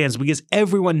take those stands because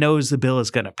everyone knows the bill is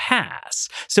going to pass.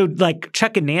 So like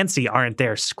Chuck and Nancy aren't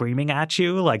there screaming at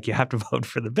you like you have to vote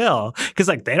for the bill because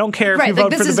like they don't care if you vote for the bill.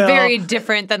 Right, like this is very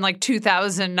different than like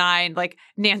 2009, like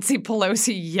Nancy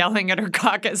Pelosi yelling at her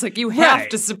caucus like you have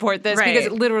to support this because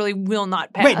it literally will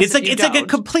not pass. Right, it's like a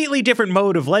completely different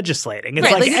mode of legislating. It's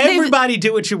like everybody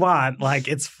do what you want, like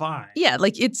it's fine. Yeah,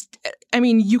 like it's I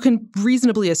mean, you can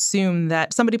reasonably assume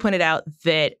that somebody pointed out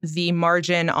that the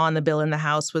margin on the bill in the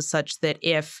House was such that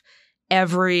if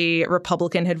every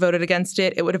Republican had voted against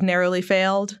it, it would have narrowly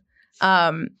failed.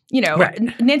 Nancy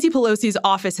Pelosi's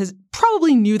office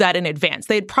probably knew that in advance.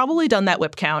 They had probably done that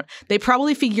whip count. They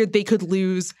probably figured they could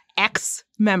lose X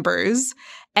members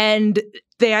And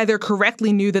they either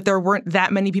correctly knew that there weren't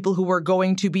that many people who were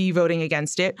going to be voting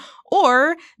against it,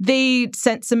 or they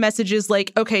sent some messages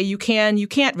like, okay, you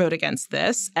can't vote against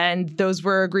this. And those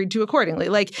were agreed to accordingly.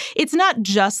 Like, it's not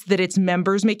just that it's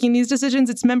members making these decisions.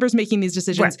 It's members making these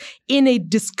decisions in a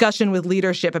discussion with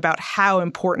leadership about how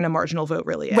important a marginal vote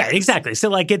really is. Right, exactly. So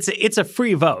like it's a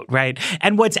free vote, right?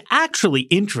 And what's actually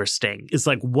interesting is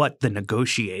like what the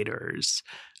negotiators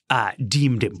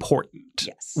deemed important,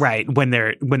 right? When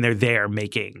they're there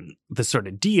making the sort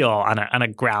of deal on a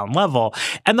ground level,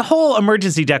 and the whole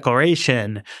emergency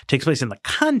declaration takes place in the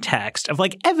context of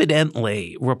like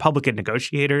evidently Republican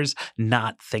negotiators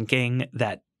not thinking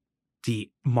that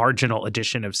the marginal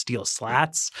addition of steel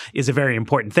slats is a very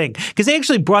important thing, because they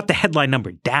actually brought the headline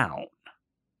number down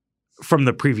from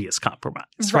the previous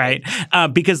compromise, right?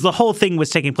 Because the whole thing was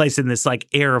taking place in this like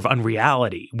air of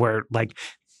unreality where like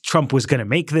Trump was going to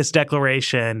make this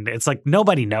declaration. It's like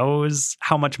nobody knows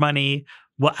how much money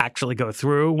will actually go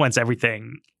through once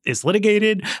everything is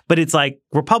litigated. But it's like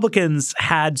Republicans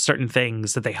had certain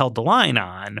things that they held the line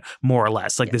on, more or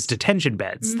less, like this detention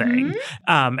beds thing,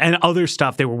 and other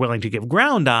stuff they were willing to give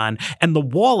ground on. And the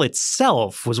wall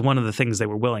itself was one of the things they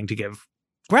were willing to give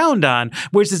ground on,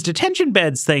 whereas this detention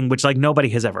beds thing, which like nobody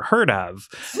has ever heard of,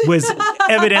 was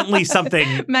evidently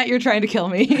something. Matt, you're trying to kill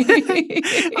me. Well,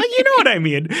 you know what I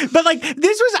mean. But like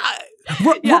this was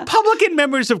Republican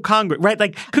members of Congress, right?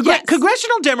 Like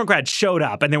congressional Democrats showed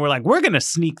up and they were like, we're going to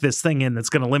sneak this thing in that's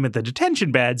going to limit the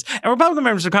detention beds. And Republican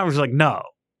members of Congress were like, no.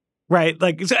 Right.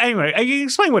 Like, so anyway, I can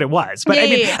explain what it was. But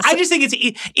I just think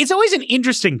it's always an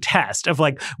interesting test of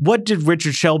like, what did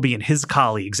Richard Shelby and his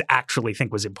colleagues actually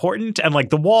think was important? And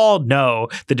like the wall, no,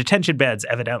 the detention beds,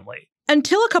 evidently.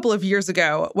 Until a couple of years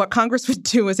ago, what Congress would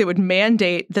do is it would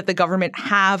mandate that the government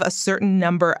have a certain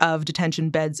number of detention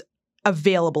beds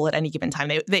available at any given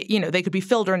time. They could be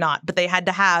filled or not, but they had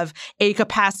to have a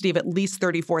capacity of at least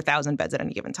 34,000 beds at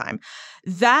any given time.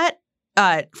 That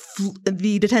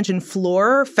the detention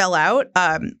floor fell out.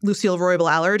 Lucille Roybal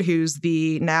Allard, who's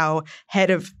the now head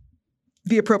of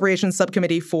the Appropriations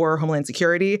Subcommittee for Homeland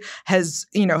Security, has,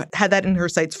 had that in her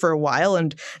sights for a while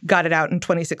and got it out in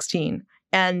 2016.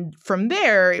 And from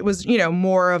there, it was,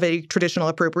 more of a traditional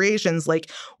appropriations, like,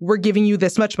 we're giving you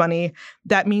this much money.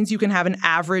 That means you can have an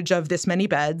average of this many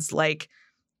beds, like,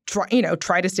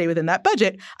 try to stay within that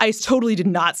budget. ICE totally did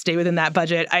not stay within that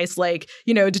budget. ICE,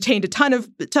 detained a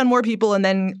ton more people and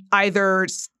then either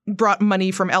brought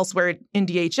money from elsewhere in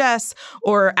DHS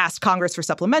or asked Congress for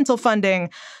supplemental funding.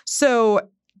 So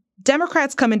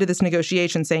Democrats come into this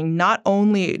negotiation saying not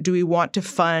only do we want to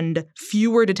fund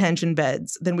fewer detention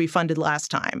beds than we funded last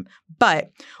time,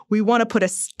 but we want to put a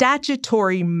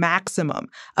statutory maximum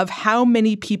of how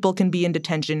many people can be in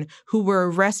detention who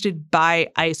were arrested by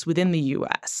ICE within the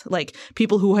U.S., like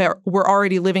people who were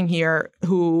already living here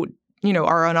who,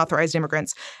 are unauthorized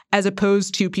immigrants, as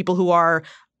opposed to people who are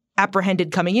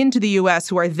apprehended coming into the U.S.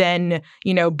 who are then,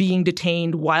 being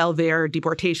detained while their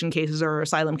deportation cases or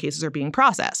asylum cases are being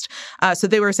processed. So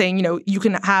they were saying, you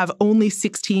can have only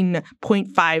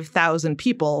 16.5 thousand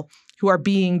people who are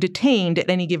being detained at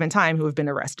any given time who have been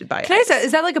arrested by Can I say,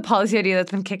 is that like a policy idea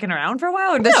that's been kicking around for a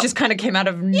while? Or this just kind of came out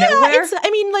of nowhere?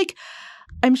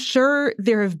 I'm sure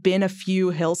there have been a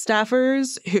few Hill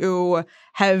staffers who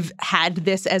have had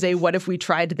this as a what if we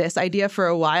tried this idea for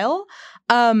a while.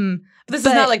 This is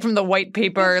not like from the white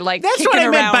paper, like that's what I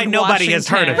meant by nobody has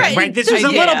heard of it, right? This was a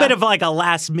little bit of like a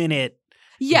last minute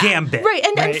gambit. Right.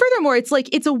 And furthermore,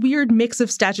 it's a weird mix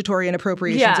of statutory and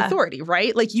appropriations authority,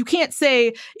 right? Like you can't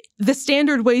say the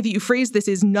standard way that you phrase this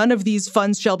is none of these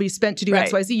funds shall be spent to do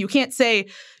XYZ. You can't say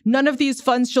none of these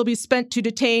funds shall be spent to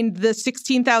detain the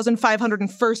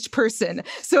 16,501st person.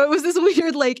 So it was this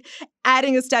weird, like,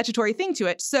 adding a statutory thing to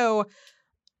it. So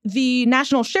the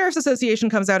National Sheriff's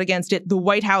Association comes out against it. The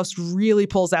White House really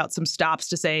pulls out some stops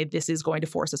to say this is going to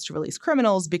force us to release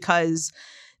criminals, because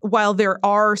while there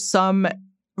are some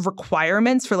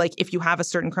requirements for, like, if you have a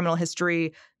certain criminal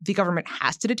history, the government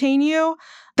has to detain you,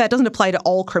 that doesn't apply to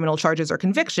all criminal charges or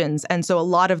convictions. And so a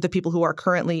lot of the people who are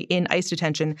currently in ICE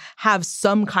detention have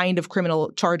some kind of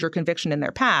criminal charge or conviction in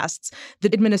their pasts.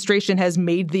 The administration has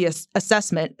made the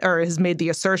assessment, or has made the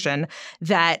assertion,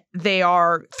 that they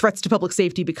are threats to public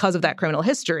safety because of that criminal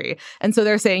history. And so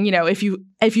they're saying, if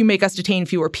you make us detain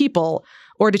fewer people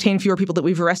or detain fewer people that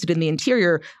we've arrested in the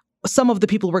interior, some of the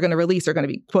people we're going to release are going to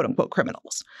be quote unquote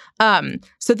criminals.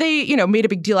 So they, made a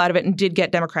big deal out of it and did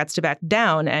get Democrats to back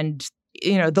down. And,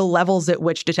 the levels at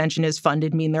which detention is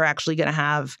funded mean they're actually going to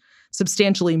have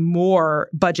substantially more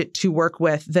budget to work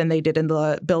with than they did in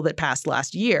the bill that passed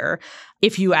last year.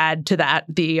 If you add to that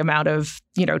the amount of,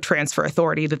 transfer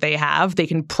authority that they have, they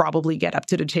can probably get up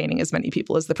to detaining as many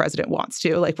people as the president wants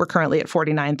to. Like, we're currently at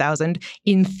 49,000.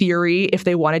 In theory, if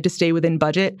they wanted to stay within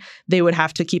budget, they would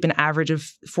have to keep an average of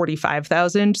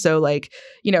 45,000. So,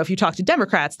 if you talk to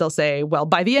Democrats, they'll say, well,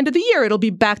 by the end of the year, it'll be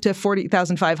back to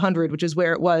 40,500, which is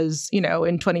where it was, in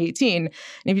 2018. And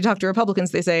if you talk to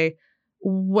Republicans, they say,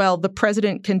 well, the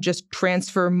president can just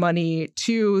transfer money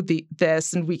to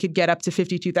this, and we could get up to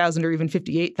 52,000 or even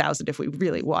 58,000 if we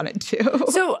really wanted to.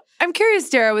 So I'm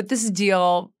curious, Dara, with this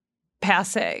deal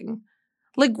passing,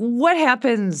 what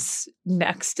happens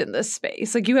next in this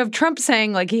space? You have Trump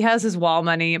saying, he has his wall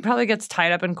money. It probably gets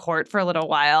tied up in court for a little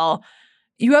while.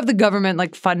 You have the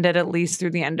government, funded at least through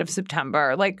the end of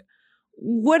September.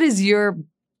 What is your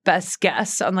best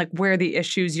guess on where the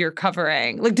issues you're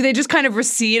covering? Do they just kind of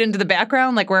recede into the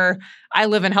background, where I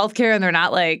live in healthcare and they're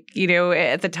not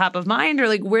at the top of mind,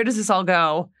 or where does this all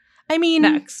go?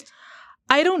 Next?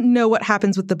 I don't know what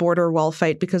happens with the border wall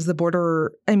fight, because the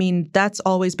border, that's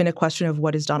always been a question of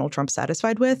what is Donald Trump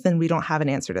satisfied with, and we don't have an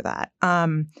answer to that.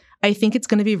 I think it's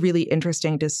going to be really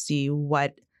interesting to see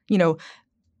what,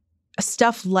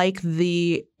 stuff like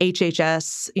the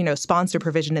HHS, sponsor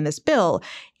provision in this bill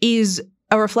is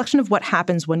a reflection of what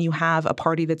happens when you have a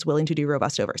party that's willing to do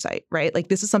robust oversight, right?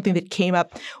 This is something that came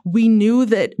up. We know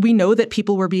that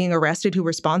people were being arrested who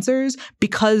were sponsors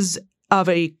because of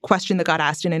a question that got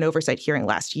asked in an oversight hearing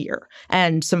last year,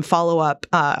 and some follow-up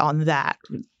on that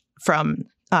from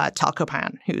Tal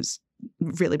Kopan, who's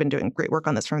really been doing great work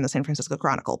on this from the San Francisco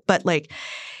Chronicle. But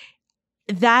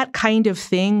that kind of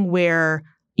thing where,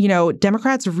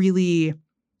 Democrats really,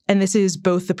 and this is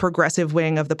both the progressive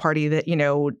wing of the party that,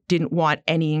 didn't want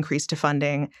any increase to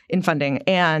funding,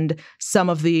 and some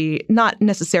of the not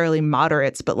necessarily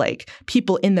moderates, but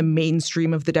people in the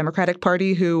mainstream of the Democratic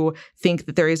Party who think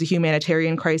that there is a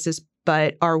humanitarian crisis,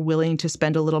 but are willing to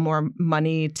spend a little more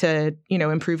money to,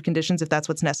 improve conditions if that's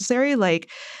what's necessary.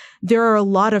 There are a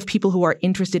lot of people who are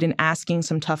interested in asking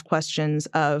some tough questions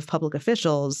of public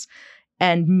officials.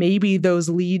 And maybe those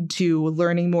lead to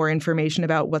learning more information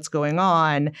about what's going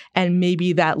on. And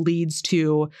maybe that leads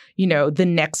to, the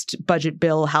next budget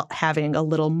bill having a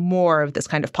little more of this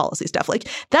kind of policy stuff.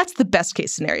 That's the best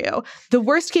case scenario. The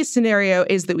worst case scenario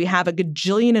is that we have a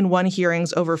gajillion and one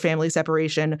hearings over family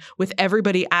separation with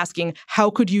everybody asking,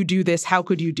 how could you do this? How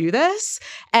could you do this?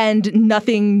 And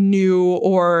nothing new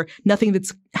or nothing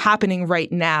that's happening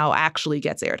right now actually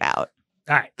gets aired out.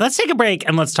 All right, let's take a break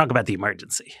and let's talk about the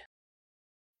emergency.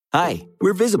 Hi,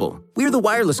 we're Visible. We're the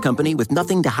wireless company with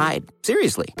nothing to hide.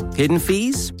 Seriously. Hidden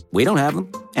fees? We don't have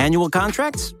them. Annual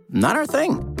contracts? Not our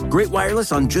thing. Great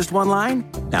wireless on just one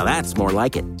line? Now that's more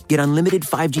like it. Get unlimited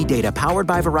 5G data powered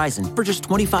by Verizon for just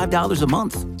 $25 a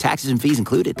month. Taxes and fees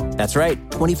included. That's right,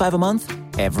 $25 a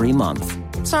month, every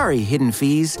month. Sorry, hidden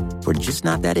fees. We're just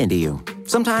not that into you.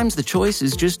 Sometimes the choice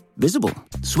is just Visible.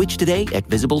 Switch today at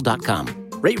Visible.com.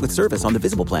 Rate with service on the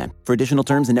Visible plan. For additional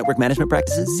terms and network management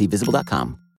practices, see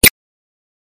Visible.com.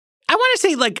 I want to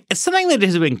say, something that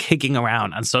has been kicking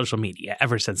around on social media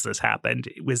ever since this happened.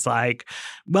 It was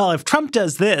well, if Trump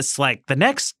does this, the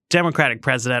next Democratic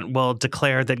president will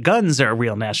declare that guns are a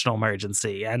real national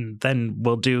emergency, and then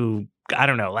we'll do,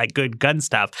 good gun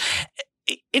stuff.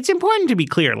 It's important to be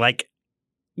clear,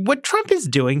 what Trump is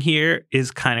doing here is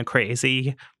kind of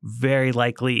crazy, very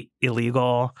likely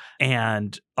illegal,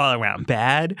 and all around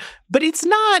bad, but it's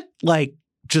not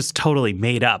just totally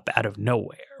made up out of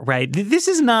nowhere, right? This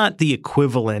is not the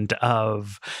equivalent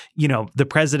of, the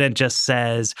president just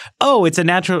says, oh, it's a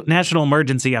national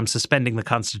emergency, I'm suspending the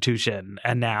Constitution,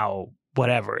 and now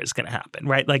whatever is going to happen,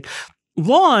 right?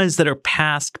 Laws that are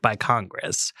passed by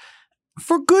Congress,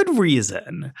 for good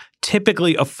reason,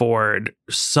 typically afford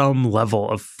some level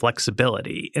of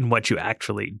flexibility in what you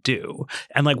actually do.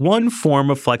 And one form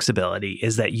of flexibility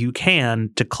is that you can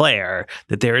declare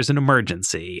that there is an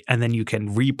emergency, and then you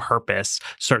can repurpose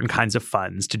certain kinds of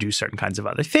funds to do certain kinds of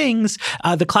other things.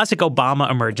 The classic Obama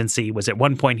emergency was, at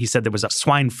one point he said there was a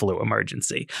swine flu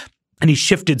emergency. And he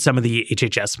shifted some of the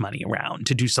HHS money around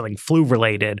to do something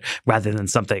flu-related rather than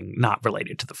something not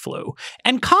related to the flu.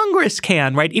 And Congress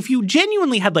can, right? If you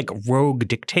genuinely had a rogue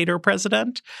dictator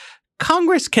president,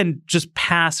 Congress can just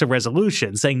pass a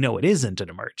resolution saying, no, it isn't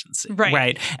an emergency,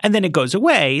 right? And then it goes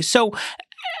away. So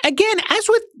again, as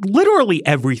with literally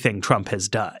everything Trump has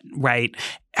done, right?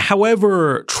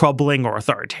 However troubling or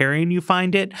authoritarian you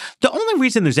find it, the only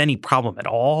reason there's any problem at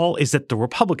all is that the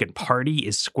Republican Party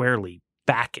is squarely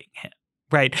backing him,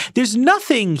 right? There's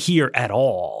nothing here at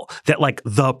all that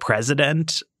the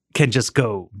president can just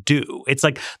go do. It's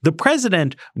like the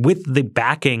president, with the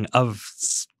backing of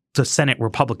the Senate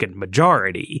Republican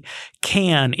majority,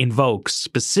 can invoke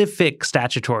specific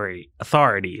statutory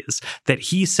authorities that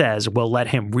he says will let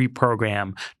him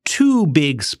reprogram two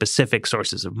big specific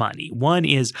sources of money. One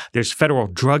is there's federal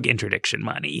drug interdiction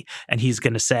money, and he's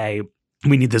going to say,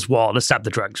 we need this wall to stop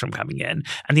the drugs from coming in.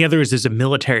 And the other is there's a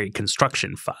military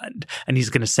construction fund. And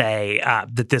he's going to say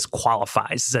that this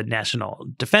qualifies as a national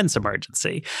defense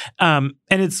emergency. And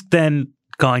it's then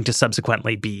going to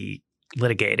subsequently be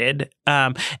litigated.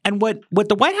 And what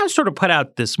the White House sort of put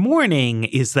out this morning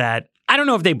is that, I don't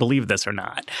know if they believe this or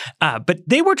not, but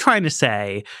they were trying to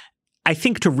say, I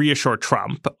think to reassure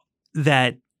Trump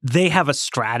that they have a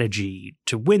strategy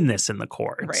to win this in the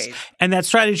courts. Right. And that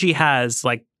strategy has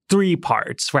like three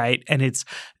parts, right? And it's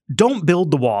don't build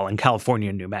the wall in California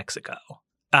and New Mexico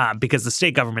because the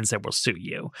state government said we'll sue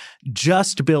you.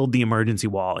 Just build the emergency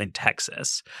wall in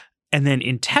Texas. And then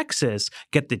in Texas,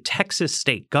 get the Texas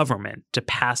state government to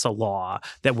pass a law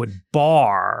that would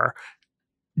bar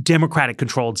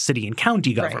Democratic-controlled city and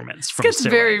county governments from It's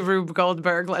suing. very Rube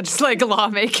Goldberg,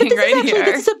 lawmaking right here.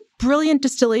 This is a brilliant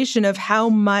distillation of how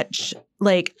much,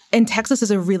 and Texas is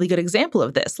a really good example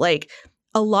of this.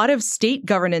 A lot of state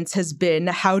governance has been,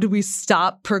 how do we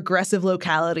stop progressive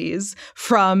localities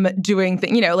from doing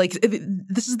things?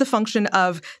 This is the function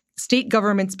of state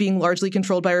governments being largely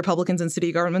controlled by Republicans and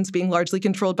city governments being largely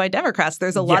controlled by Democrats.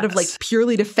 There's a lot of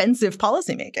purely defensive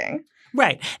policymaking.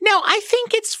 Right. Now, I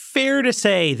think it's fair to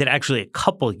say that actually a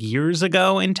couple years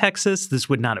ago in Texas, this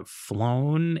would not have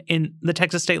flown in the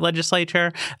Texas state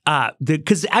legislature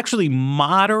because actually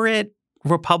moderate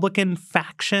Republican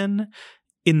faction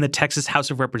in the Texas House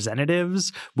of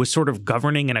Representatives was sort of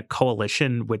governing in a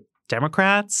coalition with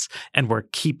Democrats and were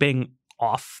keeping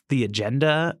off the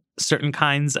agenda certain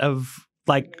kinds of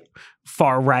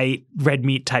far-right red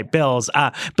meat type bills.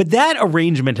 But that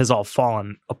arrangement has all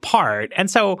fallen apart.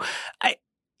 And so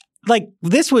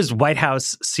this was White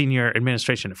House senior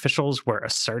administration officials were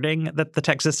asserting that the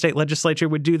Texas state legislature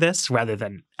would do this rather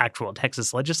than actual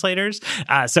Texas legislators.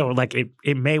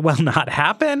 It may well not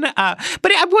happen,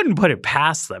 but I wouldn't put it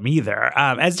past them either.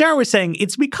 As Dara was saying,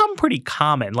 it's become pretty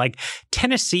common.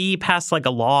 Tennessee passed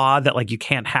a law that you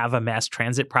can't have a mass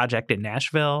transit project in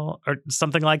Nashville or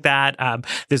something like that.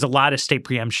 There's a lot of state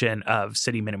preemption of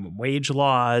city minimum wage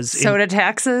laws. Soda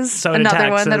taxes,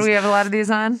 another one that we have a lot of these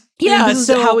on. Yeah, this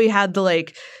is how we had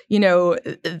the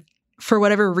for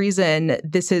whatever reason,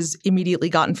 this has immediately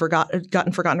gotten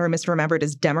forgotten or misremembered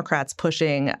as Democrats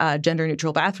pushing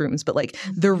gender-neutral bathrooms. But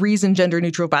the reason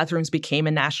gender-neutral bathrooms became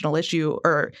a national issue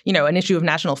or, an issue of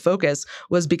national focus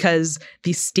was because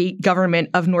the state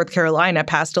government of North Carolina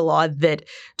passed a law that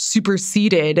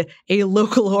superseded a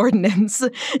local ordinance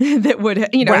that would,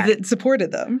 that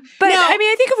supported them. But I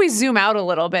think if we zoom out a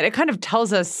little bit, it kind of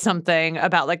tells us something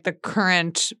about the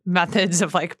current methods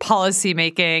of policy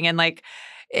making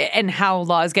and how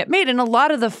laws get made. And a lot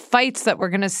of the fights that we're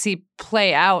going to see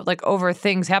play out over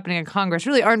things happening in Congress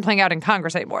really aren't playing out in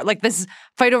Congress anymore. This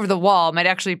fight over the wall might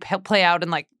actually play out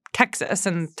in Texas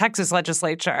and Texas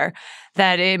legislature,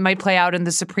 that it might play out in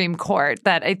the Supreme Court.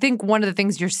 That I think one of the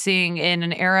things you're seeing in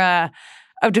an era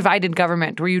of divided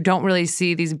government where you don't really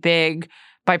see these big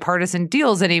bipartisan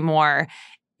deals anymore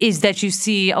is that you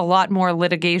see a lot more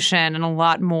litigation and a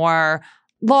lot more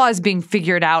laws being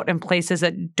figured out in places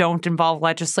that don't involve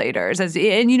legislators. I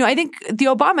think the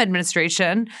Obama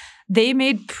administration, they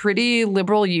made pretty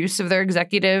liberal use of their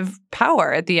executive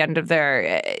power at the end of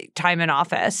their time in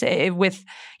office with,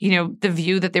 the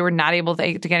view that they were not able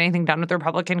to get anything done with the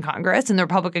Republican Congress, and the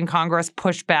Republican Congress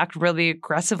pushed back really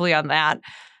aggressively on that.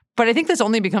 But I think this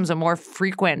only becomes a more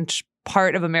frequent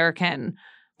part of American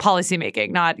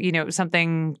policymaking, not,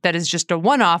 something that is just a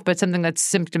one-off, but something that's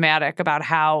symptomatic about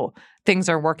how things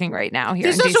are working right now here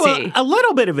in D.C. There's also a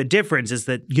little bit of a difference is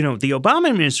that, the Obama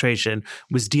administration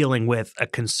was dealing with a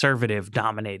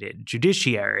conservative-dominated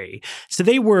judiciary. So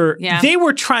they were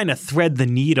trying to thread the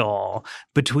needle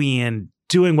between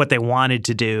doing what they wanted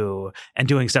to do and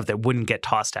doing stuff that wouldn't get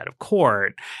tossed out of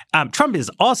court. Trump is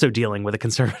also dealing with a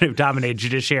conservative-dominated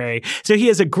judiciary, so he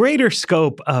has a greater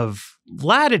scope of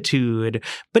latitude,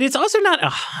 but it's also not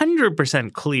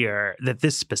 100% clear that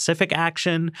this specific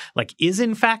action is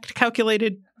in fact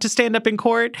calculated to stand up in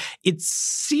court. It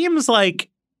seems like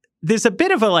there's a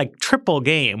bit of a triple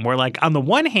game where on the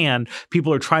one hand,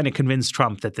 people are trying to convince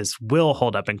Trump that this will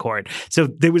hold up in court. So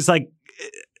there was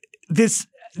this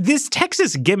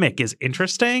Texas gimmick is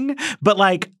interesting, but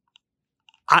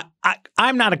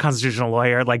I'm not a constitutional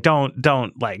lawyer. Don't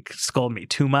scold me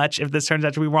too much if this turns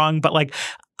out to be wrong. But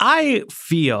I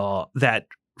feel that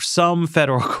some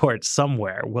federal court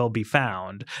somewhere will be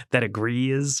found that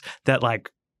agrees that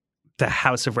like the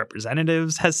House of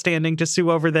Representatives has standing to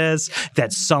sue over this,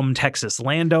 that some Texas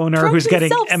landowner Trump who's getting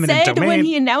himself eminent said domain. when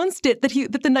he announced it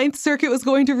that the Ninth Circuit was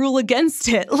going to rule against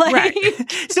it. Like,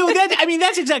 right. So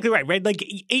that's exactly right, right? Like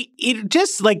it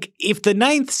just like if the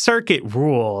Ninth Circuit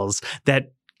rules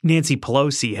that Nancy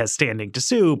Pelosi has standing to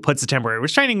sue, puts a temporary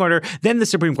restraining order, then the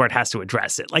Supreme Court has to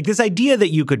address it. Like this idea that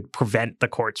you could prevent the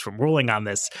courts from ruling on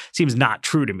this seems not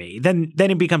true to me. Then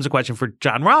it becomes a question for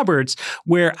John Roberts,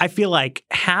 where I feel like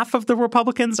half of the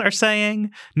Republicans are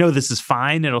saying, no, this is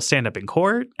fine, it'll stand up in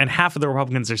court. And half of the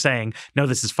Republicans are saying, no,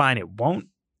 this is fine, it won't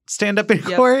stand up in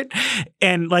court.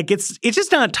 And like it's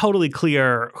just not totally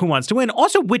clear who wants to win.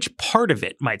 Also, which part of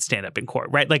it might stand up in court,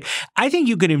 right? Like I think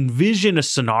you could envision a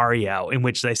scenario in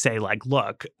which they say like,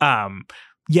 look,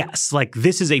 yes, like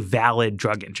this is a valid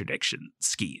drug interdiction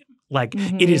scheme. Like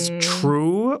it is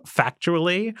true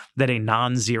factually that a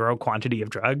non-zero quantity of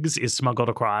drugs is smuggled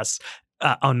across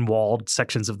unwalled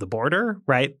sections of the border,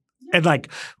 right? And like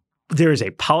there is a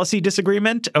policy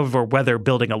disagreement over whether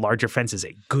building a larger fence is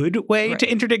a good way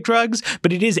to interdict drugs,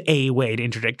 but it is a way to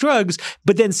interdict drugs.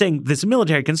 But then saying this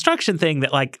military construction thing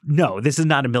that like, no, this is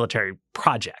not a military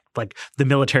project. Like the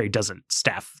military doesn't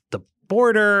staff the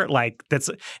border. Like that's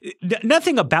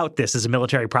nothing about this is a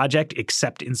military project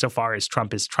except insofar as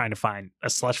Trump is trying to find a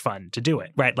slush fund to do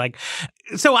it, right? Like,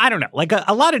 so I don't know, like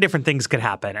a lot of different things could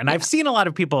happen. And I've seen a lot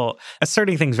of people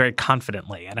asserting things very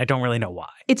confidently, and I don't really know why.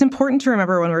 It's important to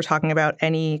remember when we're talking about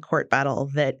any court battle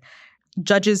that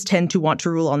judges tend to want to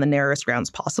rule on the narrowest grounds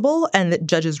possible, and that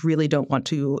judges really don't want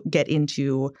to get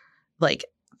into like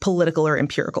political or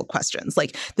empirical questions.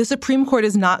 Like the Supreme Court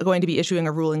is not going to be issuing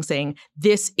a ruling saying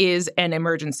this is an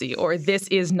emergency or this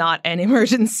is not an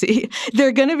emergency.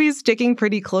 They're going to be sticking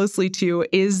pretty closely to,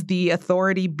 is the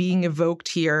authority being evoked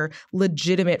here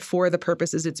legitimate for the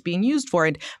purposes it's being used for?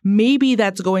 And maybe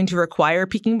that's going to require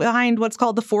peeking behind what's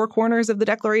called the four corners of the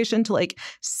Declaration to like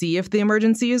see if the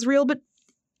emergency is real. But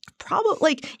probably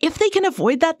like if they can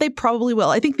avoid that, they probably will.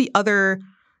 I think the other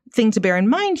thing to bear in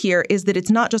mind here is that it's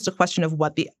not just a question of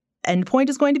what the endpoint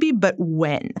is going to be, but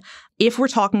when. If we're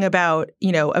talking about,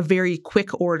 you know, a very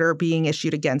quick order being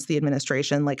issued against the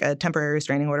administration, like a temporary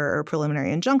restraining order or a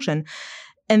preliminary injunction,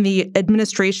 and the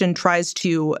administration tries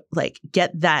to like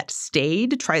get that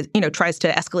stayed, tries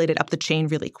to escalate it up the chain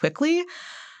really quickly,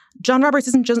 John Roberts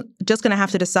isn't just going to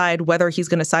have to decide whether he's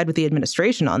going to side with the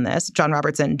administration on this. John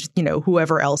Roberts and, you know,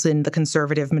 whoever else in the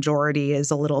conservative majority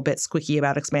is a little bit squeaky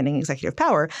about expanding executive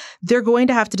power. They're going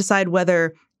to have to decide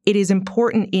whether it is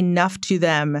important enough to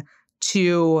them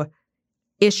to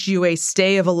issue a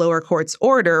stay of a lower court's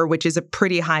order, which is a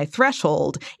pretty high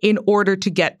threshold, in order to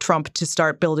get Trump to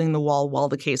start building the wall while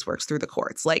the case works through the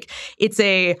courts. Like it's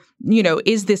a, you know,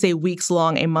 is this a weeks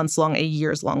long, a months long, a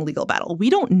years long legal battle? We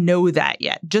don't know that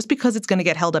yet. Just because it's going to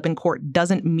get held up in court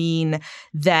doesn't mean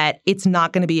that it's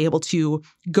not going to be able to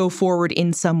go forward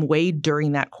in some way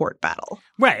during that court battle.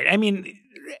 Right. I mean,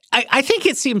 I think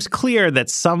it seems clear that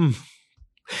some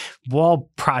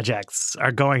wall projects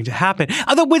are going to happen.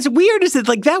 Although what's weird is that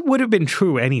like that would have been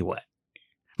true anyway,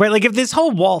 right? Like if this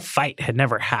whole wall fight had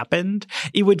never happened,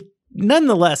 it would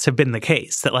nonetheless have been the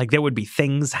case that like there would be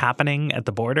things happening at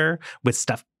the border with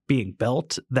stuff being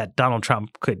built that Donald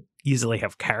Trump could easily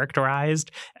have characterized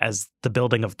as the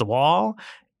building of the wall.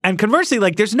 And conversely,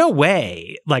 like there's no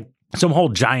way like some whole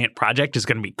giant project is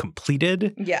going to be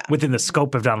completed within the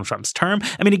scope of Donald Trump's term.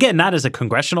 I mean, again, not as a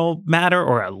congressional matter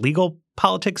or a legal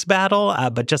politics battle,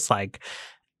 but just like,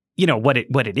 you know, what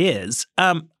it is.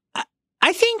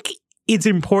 I think it's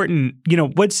important, you know,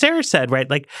 what Sarah said, right?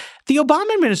 Like the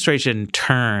Obama administration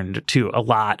turned to a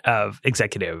lot of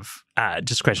executive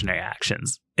discretionary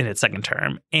actions in its second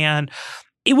term. And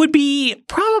it would be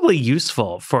probably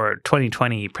useful for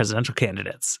 2020 presidential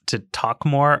candidates to talk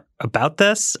more about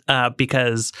this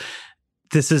because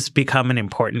this has become an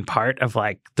important part of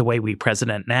like the way we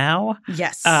president now.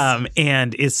 Yes.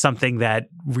 And is something that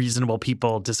reasonable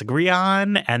people disagree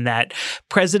on, and that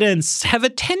presidents have a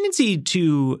tendency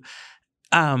to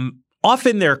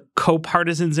often their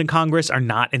co-partisans in Congress are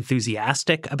not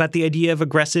enthusiastic about the idea of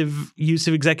aggressive use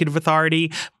of executive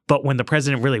authority, but when the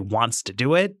president really wants to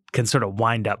do it, can sort of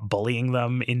wind up bullying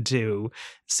them into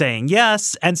saying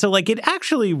yes. And so like it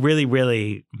actually really,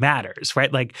 really matters,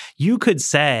 right? Like you could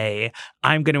say,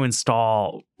 I'm going to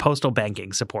install postal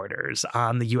banking supporters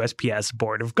on the USPS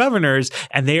Board of Governors,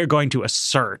 and they are going to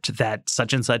assert that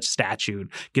such and such statute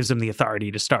gives them the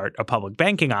authority to start a public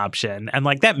banking option. And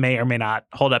like that may or may not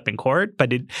hold up in court,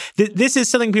 but this is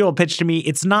something people pitch to me.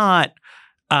 It's not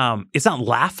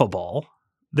laughable.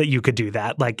 that you could do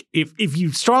that. Like if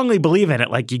you strongly believe in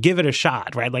it, like you give it a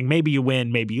shot, right? Like maybe you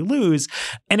win, maybe you lose.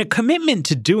 And a commitment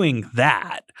to doing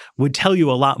that would tell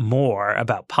you a lot more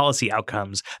about policy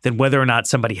outcomes than whether or not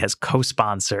somebody has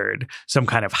co-sponsored some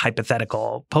kind of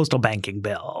hypothetical postal banking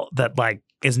bill that like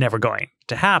is never going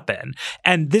to happen.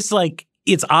 And this like,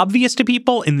 it's obvious to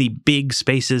people in the big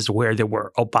spaces where there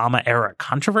were Obama-era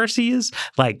controversies,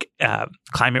 like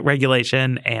climate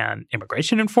regulation and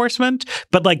immigration enforcement.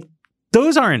 But like,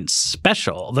 those aren't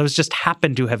special. Those just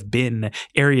happen to have been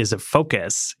areas of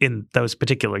focus in those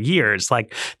particular years.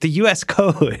 Like the U.S.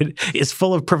 Code is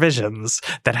full of provisions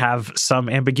that have some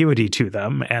ambiguity to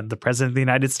them, and the President of the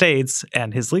United States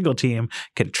and his legal team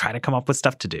can try to come up with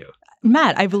stuff to do.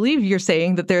 Matt, I believe you're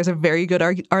saying that there's a very good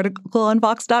article on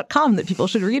Vox.com that people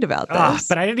should read about this.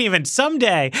 But I didn't even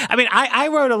someday. I mean, I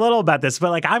wrote a little about this,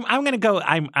 but like I'm going to go.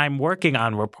 I'm working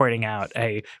on reporting out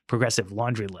a progressive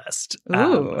laundry list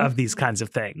of these kinds of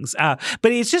things.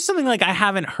 But it's just something like I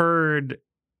haven't heard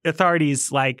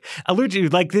authorities like allude to.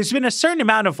 Like there's been a certain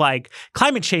amount of like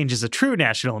climate change is a true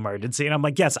national emergency. And I'm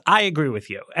like, yes, I agree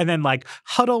with you. And then like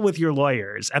huddle with your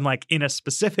lawyers and like in a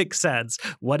specific sense,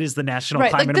 what is the national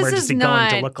climate emergency going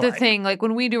to look like? The thing, like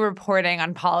when we do reporting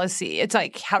on policy, it's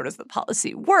like, how does the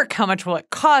policy work? How much will it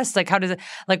cost? Like how does it,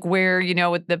 like where, you know,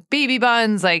 with the baby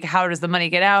buns, like how does the money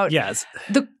get out? Yes.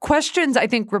 The questions I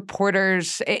think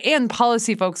reporters and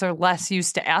policy folks are less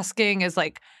used to asking is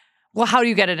like, well, how do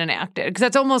you get it enacted? Because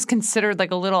that's almost considered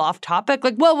like a little off topic.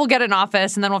 Like, well, we'll get in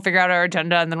office and then we'll figure out our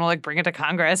agenda and then we'll like bring it to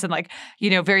Congress and like, you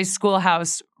know, very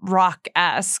Schoolhouse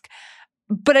Rock-esque.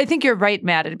 But I think you're right,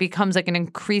 Matt. It becomes like an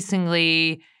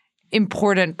increasingly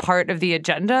important part of the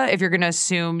agenda if you're going to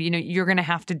assume, you know, you're going to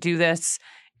have to do this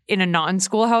in a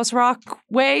non-Schoolhouse Rock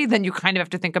way. Then you kind of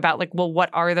have to think about like, well, what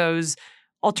are those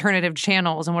alternative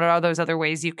channels and what are those other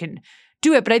ways you can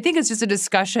do it? But I think it's just a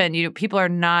discussion, you know, people are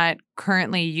not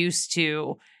currently used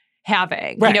to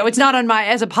having. Right. You know, it's not on my,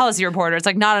 as a policy reporter, it's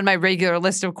like not on my regular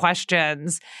list of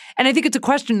questions. And I think it's a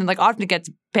question that like often gets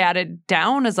batted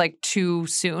down as like too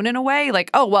soon in a way. Like,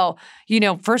 oh, well, you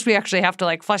know, first we actually have to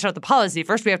like flesh out the policy.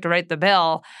 First we have to write the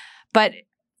bill. But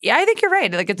yeah, I think you're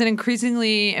right. Like it's an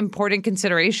increasingly important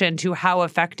consideration to how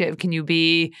effective can you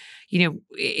be, you know,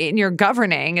 in your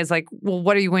governing is like, well,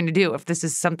 what are you going to do if this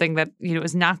is something that, you know,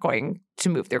 is not going to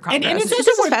move through Congress? And it's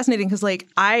also fascinating because like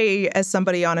I, as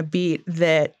somebody on a beat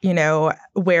that, you know,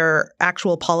 where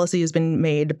actual policy has been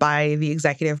made by the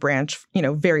executive branch, you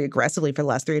know, very aggressively for the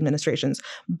last 3 administrations,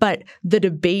 but the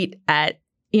debate at,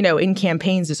 you know, in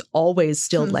campaigns is always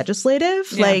still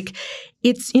legislative. Yeah. Like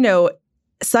it's, you know,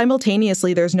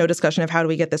 simultaneously, there's no discussion of how do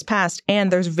we get this passed,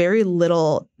 and there's very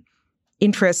little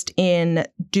interest in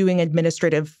doing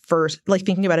administrative first, like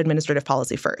thinking about administrative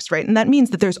policy first, right? And that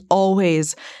means that there's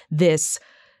always this,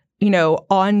 you know,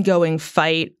 ongoing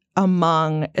fight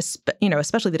among, you know,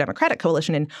 especially the Democratic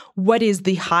coalition in what is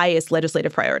the highest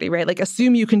legislative priority, right? Like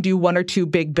assume you can do 1 or 2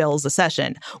 big bills a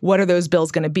session. What are those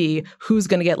bills going to be? Who's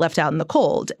going to get left out in the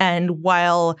cold? And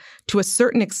while to a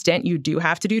certain extent you do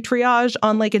have to do triage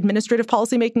on like administrative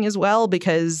policymaking as well,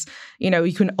 because, you know,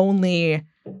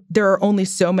 there are only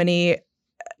so many,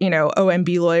 you know,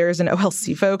 OMB lawyers and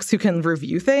OLC folks who can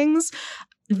review things.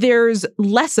 There's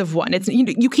less of one. It's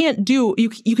you can't do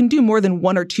you can do more than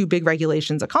 1 or 2 big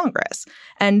regulations of Congress.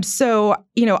 And so,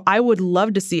 you know, I would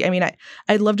love to see, I mean,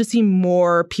 I'd love to see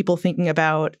more people thinking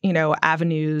about, you know,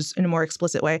 avenues in a more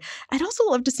explicit way. I'd also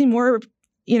love to see more,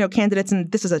 you know, candidates, and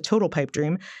this is a total pipe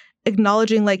dream,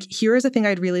 acknowledging like, here is a thing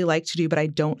I'd really like to do, but I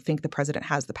don't think the president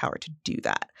has the power to do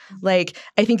that. Like,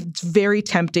 I think it's very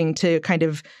tempting to kind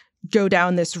of go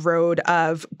down this road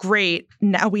of, great,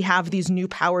 now we have these new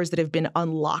powers that have been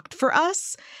unlocked for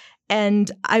us. And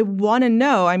I want to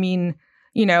know, I mean,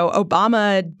 you know,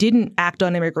 Obama didn't act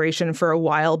on immigration for a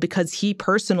while because he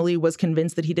personally was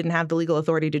convinced that he didn't have the legal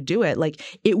authority to do it.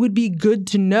 Like, it would be good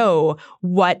to know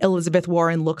what Elizabeth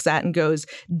Warren looks at and goes,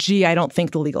 gee, I don't think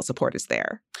the legal support is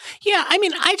there. Yeah, I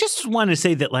mean, I just want to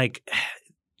say that, like,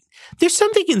 there's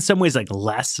something in some ways like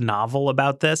less novel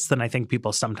about this than I think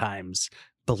people sometimes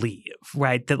believe,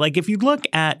 right? That like if you look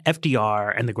at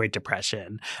FDR and the Great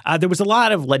Depression, there was a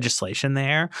lot of legislation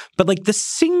there, but like the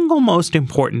single most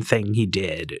important thing he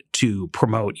did to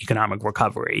promote economic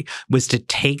recovery was to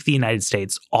take the United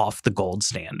States off the gold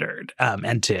standard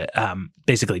and to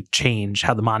basically change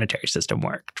how the monetary system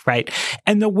worked, right?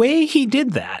 And the way he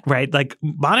did that, right, like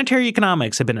monetary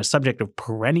economics have been a subject of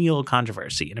perennial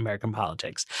controversy in American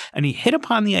politics, and he hit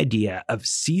upon the idea of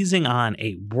seizing on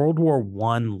a World War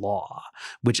I law,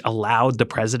 which allowed the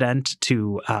president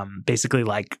to basically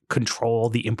like control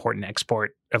the import and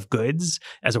export of goods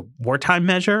as a wartime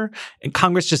measure. And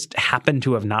Congress just happened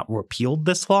to have not repealed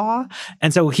this law.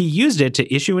 And so he used it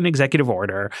to issue an executive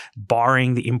order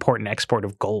barring the import and export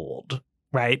of gold,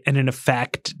 right? And in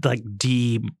effect, like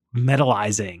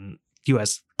demetallizing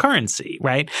U.S. currency,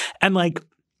 right? And like,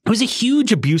 it was a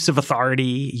huge abuse of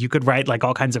authority. You could write like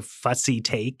all kinds of fussy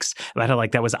takes about how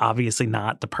like that was obviously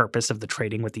not the purpose of the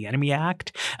Trading with the Enemy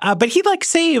Act. But he like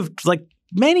saved like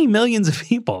many millions of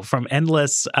people from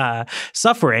endless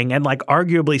suffering and like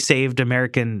arguably saved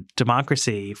American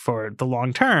democracy for the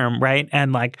long term, right?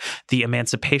 And like the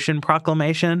Emancipation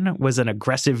Proclamation was an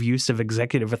aggressive use of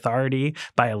executive authority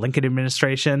by a Lincoln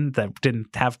administration that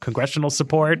didn't have congressional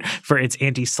support for its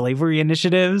anti-slavery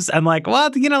initiatives. And like,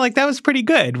 well, you know, like that was pretty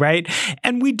good, right?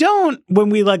 And we don't, when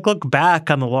we like look back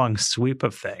on the long sweep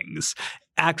of things,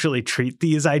 actually treat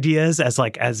these ideas as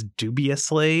like as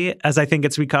dubiously as I think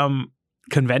it's become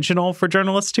conventional for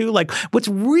journalists to. Like, what's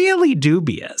really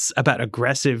dubious about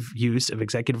aggressive use of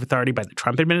executive authority by the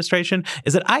Trump administration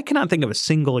is that I cannot think of a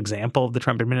single example of the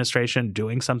Trump administration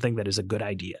doing something that is a good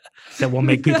idea that will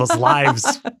make people's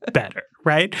lives better,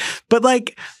 right? But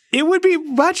like, it would be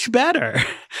much better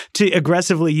to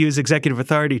aggressively use executive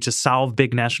authority to solve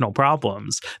big national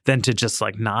problems than to just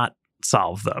like not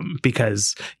solve them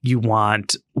because you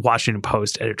want Washington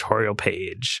Post editorial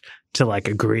page to like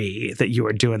agree that you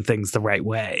are doing things the right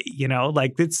way, you know,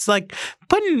 like it's like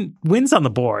putting wins on the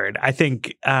board, I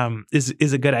think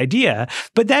is a good idea.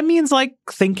 But that means like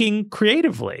thinking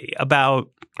creatively about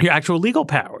your actual legal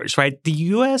powers, right? The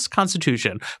U.S.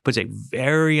 Constitution puts a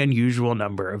very unusual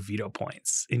number of veto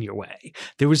points in your way.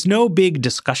 There was no big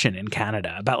discussion in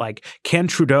Canada about like, can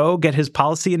Trudeau get his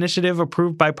policy initiative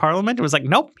approved by Parliament? It was like,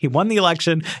 nope, he won the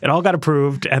election. It all got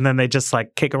approved. And then they just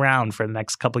like kick around for the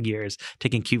next couple of years,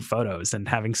 taking cute photos and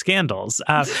having scandals.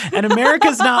 And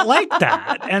America's not like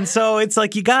that. And so it's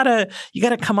like, you gotta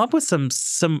come up with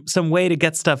some way to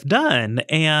get stuff done.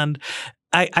 And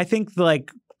I think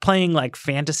like, playing like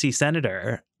fantasy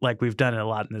senator, like we've done a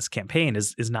lot in this campaign,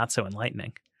 is not so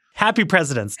enlightening. Happy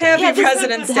President's Day. Happy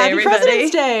President's Day, Happy everybody.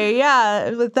 President's Day,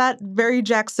 yeah, with that very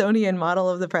Jacksonian model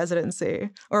of the presidency,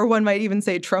 or one might even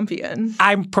say Trumpian.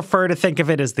 I prefer to think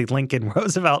of it as the Lincoln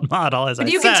Roosevelt model, as I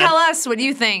said. You can tell us what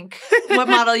you think, what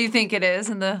model you think it is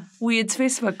in the Weeds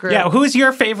Facebook group. Yeah, who's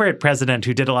your favorite president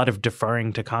who did a lot of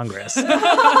deferring to Congress?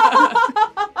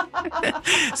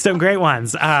 Some great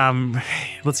ones.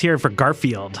 Let's hear it for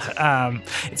Garfield.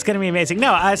 It's going to be amazing.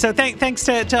 No, so thanks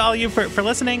to all you for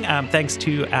listening. Thanks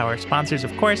to our sponsors,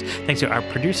 of course. Thanks to our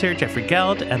producer, Jeffrey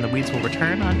Geld, and The Weeds will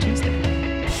return on Tuesday.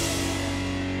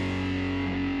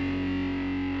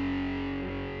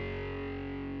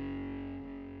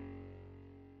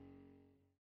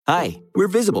 Hi, we're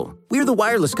Visible. We're the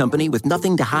wireless company with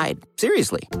nothing to hide.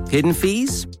 Seriously. Hidden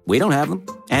fees? We don't have them.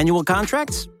 Annual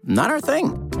contracts? Not our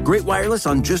thing. Great wireless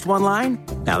on just one line?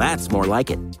 Now that's more like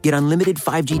it. Get unlimited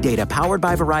 5G data powered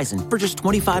by Verizon for just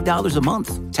 $25 a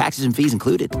month. Taxes and fees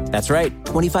included. That's right,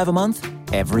 $25 a month,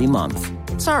 every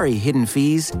month. Sorry, hidden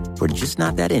fees. We're just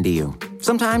not that into you.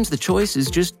 Sometimes the choice is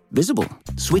just Visible.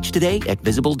 Switch today at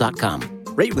Visible.com.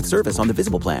 Rate with service on the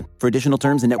Visible plan. For additional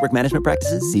terms and network management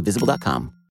practices, see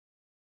Visible.com.